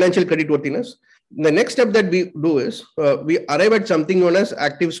the financial creditworthiness. The next step that we do is we arrive at something known as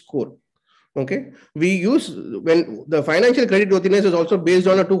active score. Okay, we use when the financial creditworthiness is also based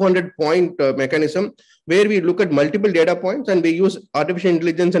on a 200-point mechanism where we look at multiple data points and we use artificial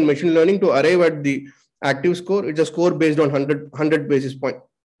intelligence and machine learning to arrive at the active score. It's a score based on 100 basis point.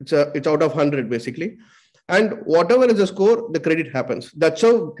 It's out of 100 basically, and whatever is the score, the credit happens. That's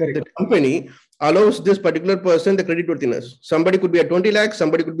how Correct. the company allows this particular person the credit worthiness. Somebody could be at 20 lakhs,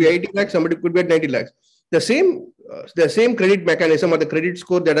 somebody could be 80 lakhs, somebody could be at 90 lakhs. The same credit mechanism or the credit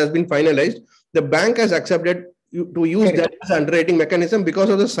score that has been finalized, the bank has accepted to use Correct. that as underwriting mechanism because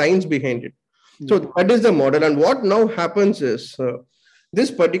of the science behind it. So that is the model. And what now happens is this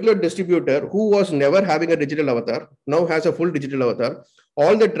particular distributor who was never having a digital avatar now has a full digital avatar.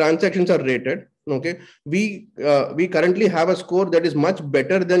 All the transactions are rated. Okay, we currently have a score that is much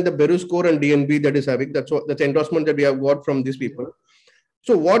better than the Beru score and DNB that is having. That's the endorsement that we have got from these people.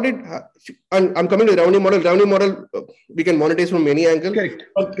 So what it, and I'm coming to the revenue model. Revenue model, we can monetize from many angles. Correct.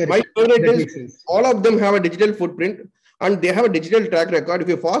 My favorite is all of them have a digital footprint and they have a digital track record. If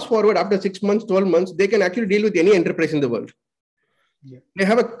you fast forward after 6 months, 12 months, they can actually deal with any enterprise in the world. Yeah. They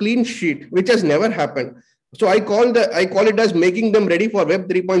have a clean sheet, which has never happened. So I call it as making them ready for Web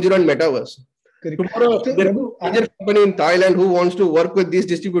 3.0 and Metaverse. Correct. Tomorrow, so, there is a major company in Thailand who wants to work with these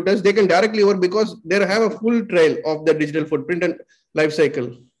distributors. They can directly work because they have a full trail of the digital footprint and life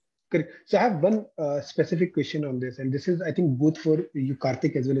cycle. Correct. So I have one specific question on this, and this is, I think, both for you,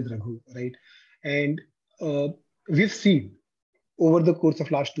 Karthik, as well as Raghu, right? And we've seen over the course of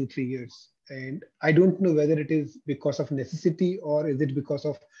last 2-3 years, and I don't know whether it is because of necessity or is it because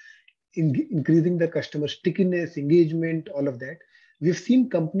of increasing the customer stickiness, engagement, all of that. We've seen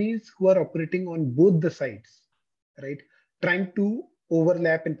companies who are operating on both the sides, right? Trying to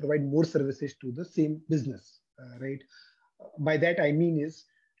overlap and provide more services to the same business, right? By that, I mean is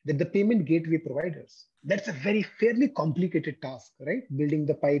that the payment gateway providers, that's a fairly complicated task, right? Building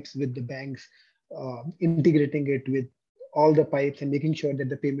the pipes with the banks, integrating it with all the pipes and making sure that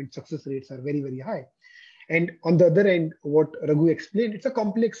the payment success rates are very, very high. And on the other end, what Raghu explained, it's a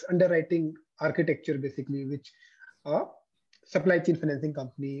complex underwriting architecture, basically, which supply chain financing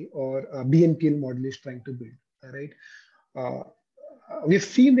company or BNPL model is trying to build, right? We've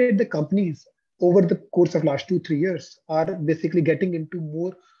seen that the companies over the course of last 2-3 years are basically getting into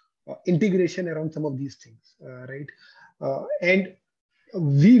more integration around some of these things, right? And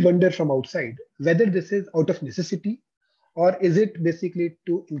we wonder from outside whether this is out of necessity or is it basically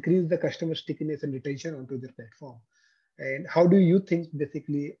to increase the customer stickiness and retention onto their platform. And how do you think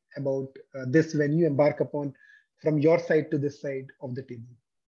basically about this when you embark upon from your side to this side of the table?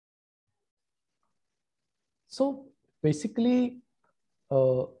 So basically,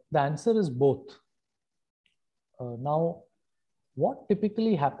 the answer is both. Now, what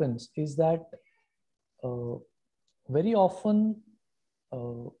typically happens is that very often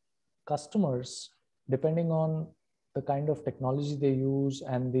customers, depending on the kind of technology they use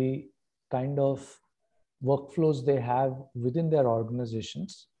and the kind of workflows they have within their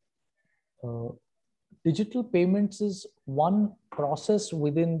organizations, digital payments is one process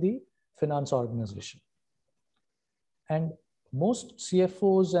within the finance organization. And most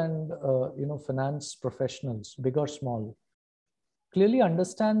CFOs and finance professionals, big or small, clearly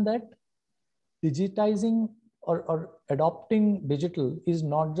understand that digitizing or adopting digital is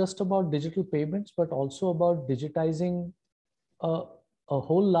not just about digital payments, but also about digitizing a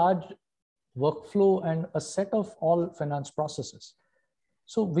whole large workflow and a set of all finance processes.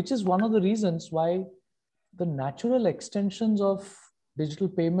 So, which is one of the reasons why the natural extensions of digital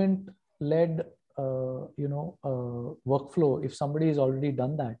payment led workflow, if somebody has already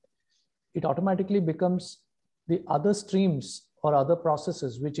done that, it automatically becomes the other streams or other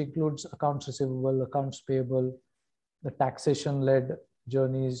processes, which includes accounts receivable, accounts payable, the taxation-led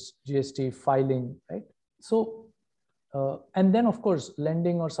journeys, GST filing, right? So, and then of course,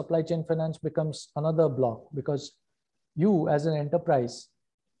 lending or supply chain finance becomes another block, because you as an enterprise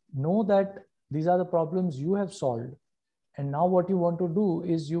know that these are the problems you have solved. And now what you want to do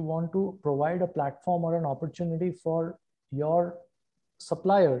is you want to provide a platform or an opportunity for your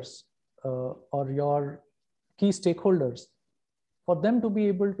suppliers or your key stakeholders, for them to be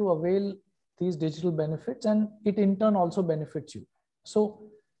able to avail these digital benefits, and it in turn also benefits you. So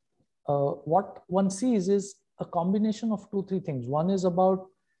what one sees is a combination of 2-3 things. One is about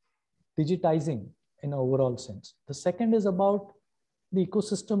digitizing in an overall sense. The second is about the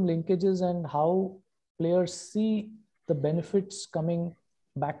ecosystem linkages and how players see the benefits coming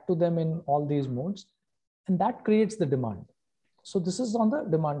back to them in all these modes, and that creates the demand. So this is on the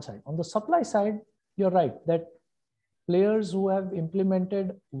demand side. On the supply side, you're right that players who have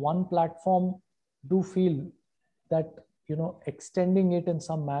implemented one platform do feel that extending it in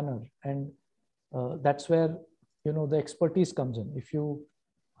some manner, and that's where the expertise comes in. If you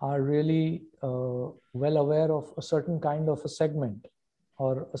are really well aware of a certain kind of a segment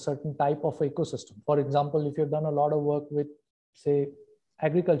or a certain type of ecosystem. For example, if you've done a lot of work with, say,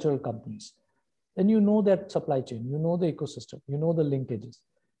 agricultural companies, then you know that supply chain, you know the ecosystem, you know the linkages.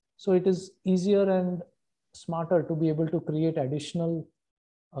 So it is easier and smarter to be able to create additional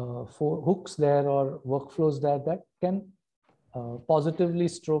hooks there or workflows there that can positively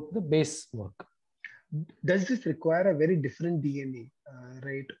stroke the base work. Does this require a very different DNA,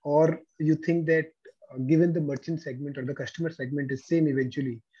 right? Or you think that given the merchant segment or the customer segment is same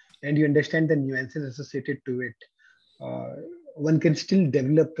eventually, and you understand the nuances associated to it, one can still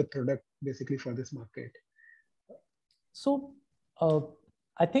develop the product basically for this market? So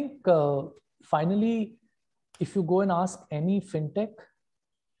I think finally, if you go and ask any fintech,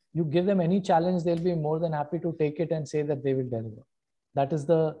 you give them any challenge, they'll be more than happy to take it and say that they will deliver. That is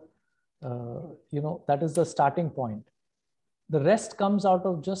the that is the starting point. The rest comes out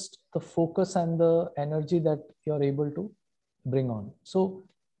of just the focus and the energy that you're able to bring on. So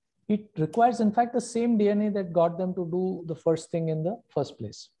it requires, in fact, the same DNA that got them to do the first thing in the first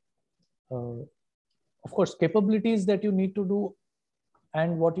place. Of course, capabilities that you need to do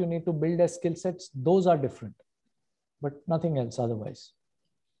and what you need to build as skill sets, those are different, but nothing else otherwise.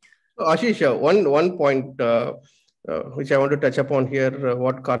 So Ashish, one point which I want to touch upon here,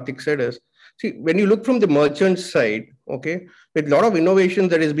 what Karthik said is, see, when you look from the merchant side, okay, with a lot of innovation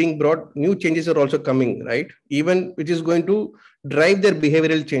that is being brought, new changes are also coming, right? Even which is going to drive their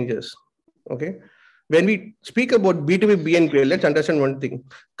behavioral changes, okay? When we speak about B2B BNPL, let's understand one thing.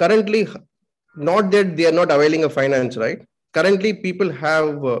 Currently, not that they are not availing of finance, right? Currently, people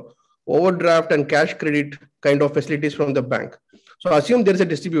have overdraft and cash credit kind of facilities from the bank. So assume there is a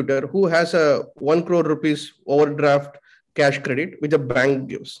distributor who has a 1 crore rupees overdraft cash credit which the bank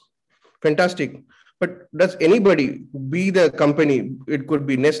gives. Fantastic. But does anybody, be the company, it could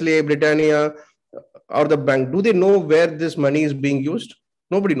be Nestle, Britannia, or the bank, do they know where this money is being used?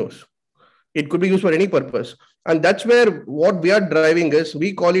 Nobody knows. It could be used for any purpose. And that's where what we are driving is,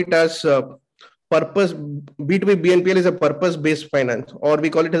 we call it as purpose. B2B BNPL is a purpose-based finance, or we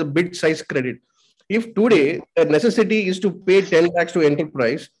call it as a bid-size credit. If today the necessity is to pay 10 lakhs to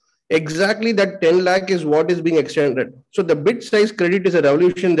enterprise, exactly that 10 lakh is what is being extended. So the bid size credit is a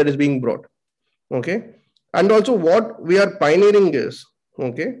revolution that is being brought. Okay. And also what we are pioneering is,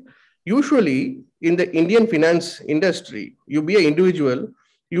 okay, usually in the Indian finance industry, you be an individual,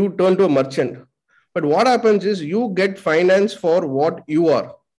 you turn to a merchant. But what happens is you get finance for what you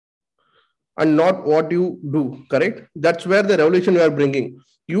are and not what you do, correct? That's where the revolution we are bringing.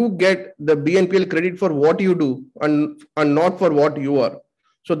 You get the BNPL credit for what you do and not for what you are.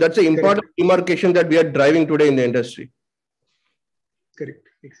 So that's an important demarcation that we are driving today in the industry. Correct.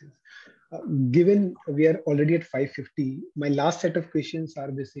 Makes sense. Given we are already at 5:50, my last set of questions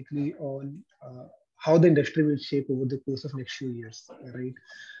are basically on how the industry will shape over the course of next few years, right?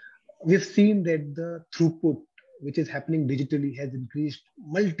 We've seen that the throughput which is happening digitally has increased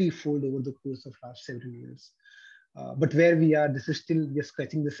multi-fold over the course of last several years. But where we are, this is still just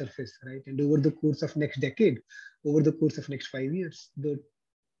scratching the surface, right? And over the course of next decade, over the course of next 5 years, the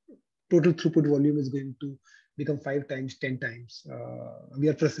total throughput volume is going to become 5 times, 10 times. We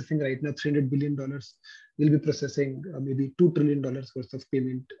are processing right now $300 billion. We'll be processing maybe $2 trillion worth of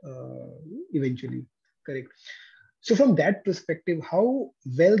payment eventually, correct? So from that perspective, how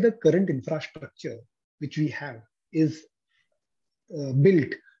well the current infrastructure which we have is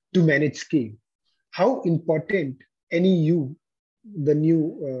built to manage scale. How important NEU, the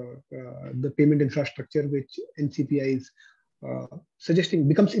new the payment infrastructure which NCPI is suggesting,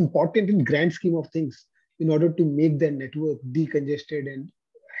 becomes important in grand scheme of things in order to make their network decongested and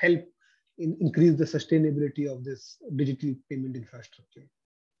help increase the sustainability of this digital payment infrastructure?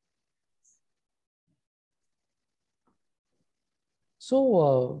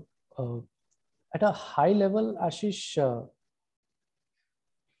 So at a high level, Ashish,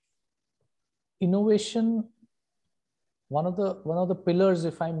 innovation, one of the pillars,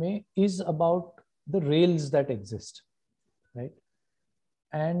 if I may, is about the rails that exist, right?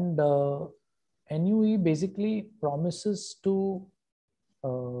 And NUE basically promises to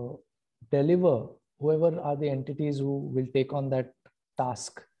deliver, whoever are the entities who will take on that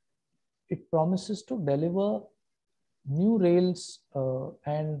task, it promises to deliver new rails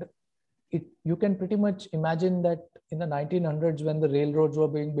and you can pretty much imagine that in the 1900s when the railroads were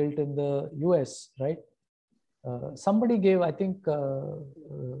being built in the US, right? Somebody gave, I think,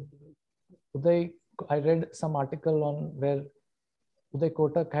 Uday, I read some article on where Uday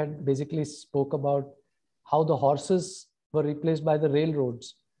Kotak had basically spoke about how the horses were replaced by the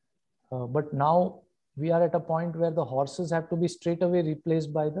railroads. But now we are at a point where the horses have to be straight away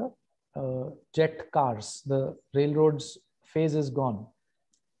replaced by the jet cars. The railroads phase is gone.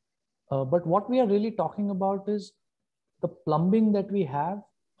 But what we are really talking about is the plumbing that we have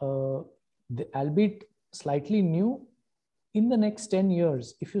albeit slightly new, in the next 10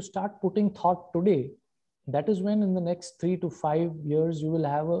 years, if you start putting thought today, that is when in the next 3 to 5 years, you will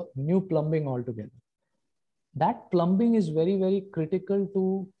have a new plumbing altogether. That plumbing is very, very critical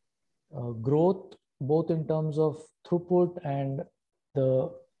to growth, both in terms of throughput and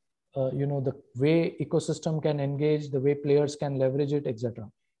the the way ecosystem can engage, the way players can leverage it, etc.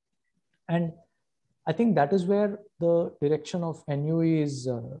 And I think that is where the direction of NUE is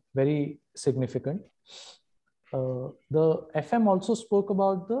very significant. The FM also spoke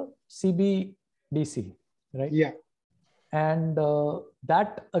about the CBDC, right? Yeah. And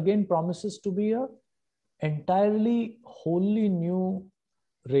that again promises to be a entirely wholly new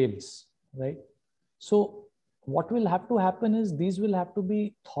rails, right? So what will have to happen is these will have to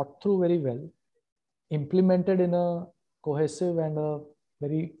be thought through very well, implemented in a cohesive and a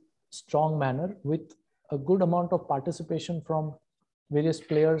very strong manner with a good amount of participation from various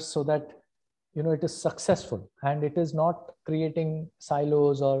players, so that it is successful and it is not creating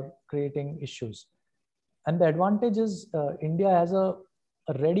silos or creating issues. And the advantage is India has a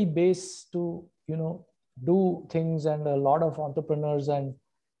ready base to do things, and a lot of entrepreneurs and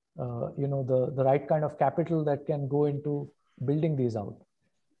the right kind of capital that can go into building these out.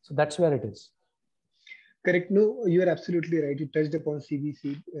 So that's where it is. Correct. No, you are absolutely right. You touched upon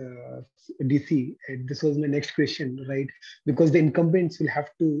CBC, DC, and this was my next question, right? Because the incumbents will have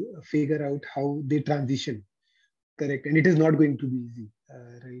to figure out how they transition. Correct. And it is not going to be easy,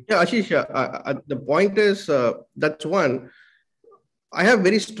 right? Yeah, Ashish, the point is, that's one. I have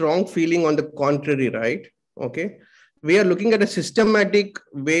very strong feeling on the contrary, right? Okay. We are looking at a systematic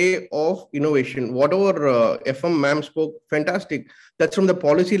way of innovation. Whatever FM ma'am spoke, fantastic. That's from the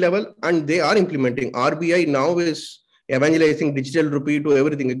policy level, and they are implementing. RBI now is evangelizing digital rupee to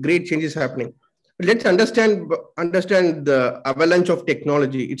everything. A great change is happening. Let's understand the avalanche of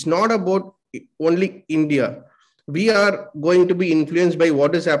technology. It's not about only India. We are going to be influenced by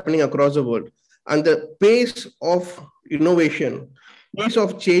what is happening across the world, and the pace of innovation, pace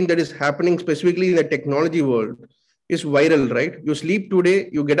of change that is happening specifically in the technology world is viral, right? You sleep today,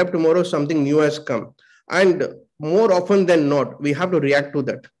 you get up tomorrow, something new has come. And more often than not, we have to react to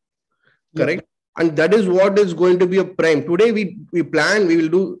that. Correct? Yeah. And that is what is going to be a prime. Today, we plan, we will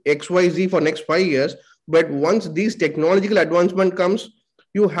do XYZ for next 5 years. But once these technological advancement comes,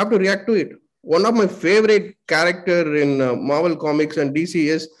 you have to react to it. One of my favorite character in Marvel Comics and DC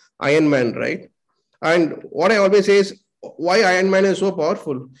is Iron Man, right? And what I always say is, why Iron Man is so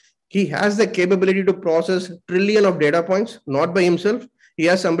powerful? He has the capability to process trillion of data points, not by himself. He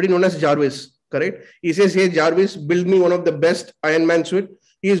has somebody known as Jarvis, correct? He says, hey, Jarvis, build me one of the best Iron Man suit.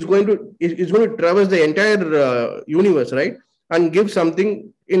 He's going to traverse the entire universe, right? And give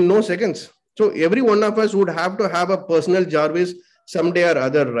something in no seconds. So every one of us would have to have a personal Jarvis someday or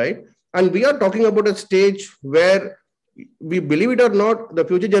other, right? And we are talking about a stage where, we believe it or not, the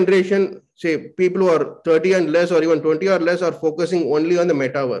future generation, say people who are 30 and less or even 20 or less, are focusing only on the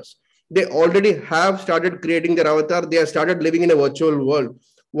metaverse. They already have started creating their avatar. They have started living in a virtual world.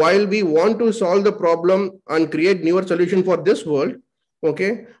 While we want to solve the problem and create newer solution for this world,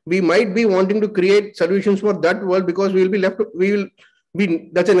 okay, we might be wanting to create solutions for that world, because we will be left,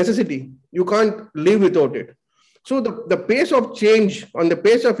 that's a necessity. You can't live without it. So the pace of change on the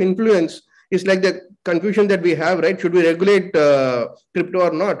pace of influence is like the confusion that we have, right? Should we regulate crypto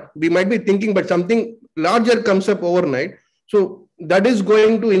or not? We might be thinking, but something larger comes up overnight. So that is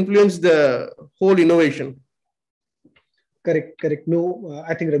going to influence the whole innovation. Correct. No,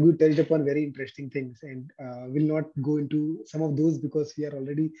 I think Raghu touched upon very interesting things, and will not go into some of those because we are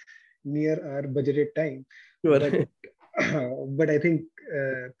already near our budgeted time. Sure. But I think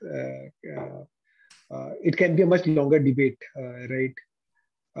it can be a much longer debate, right?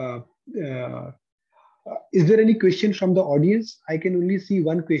 Is there any question from the audience? I can only see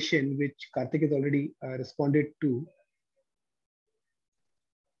one question, which Karthik has already responded to.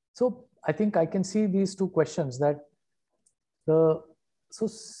 So I think I can see these two questions. That so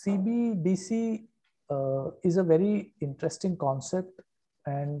CBDC is a very interesting concept,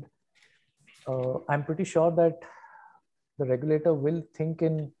 and I'm pretty sure that the regulator will think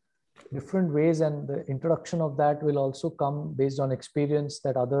in different ways, and the introduction of that will also come based on experience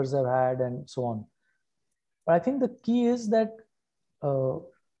that others have had and so on. But I think the key is that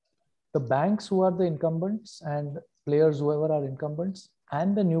the banks who are the incumbents and players, whoever are incumbents,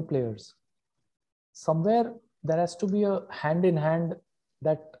 and the new players, somewhere there has to be a hand in hand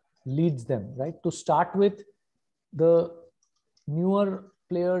that leads them, right? To start with, the newer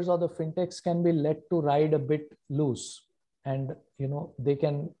players or the fintechs can be let to ride a bit loose, and they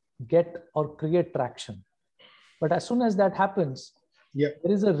can get or create traction. But as soon as that happens, there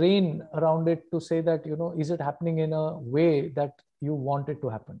is a rein around it to say that, is it happening in a way that you want it to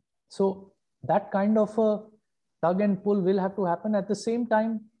happen? So that kind of a tug and pull will have to happen. At the same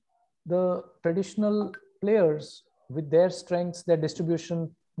time, the traditional players with their strengths, their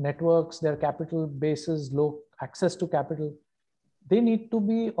distribution networks, their capital bases, low access to capital, they need to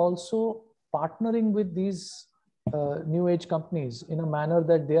be also partnering with these new age companies in a manner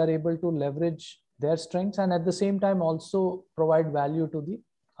that they are able to leverage their strengths and at the same time also provide value to the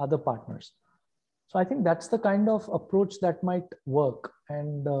other partners. So I think that's the kind of approach that might work.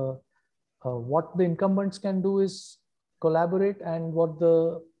 And what the incumbents can do is collaborate, and what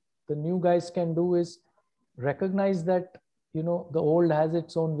the new guys can do is recognize that, the old has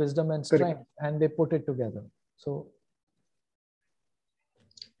its own wisdom and strength. Correct. And they put it together. So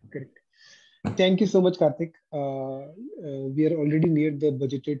correct. Thank you so much, Karthik. We are already near the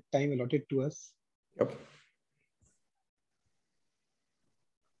budgeted time allotted to us. Yep.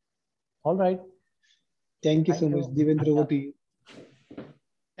 All right. Thank you so much. Devendra, over to you.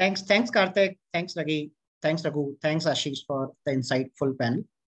 Thanks, Karthik. Thanks, Raghu. Thanks, Raghu. Thanks, Ashish, for the insightful panel.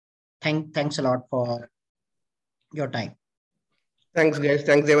 Thanks a lot for your time. Thanks, guys.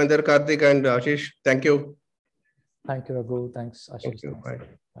 Thanks, Devendra, Karthik, and Ashish. Thank you. Thank you, Raghu. Thanks, Ashish. Thank you. Bye.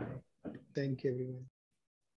 Bye. Thank you, everyone.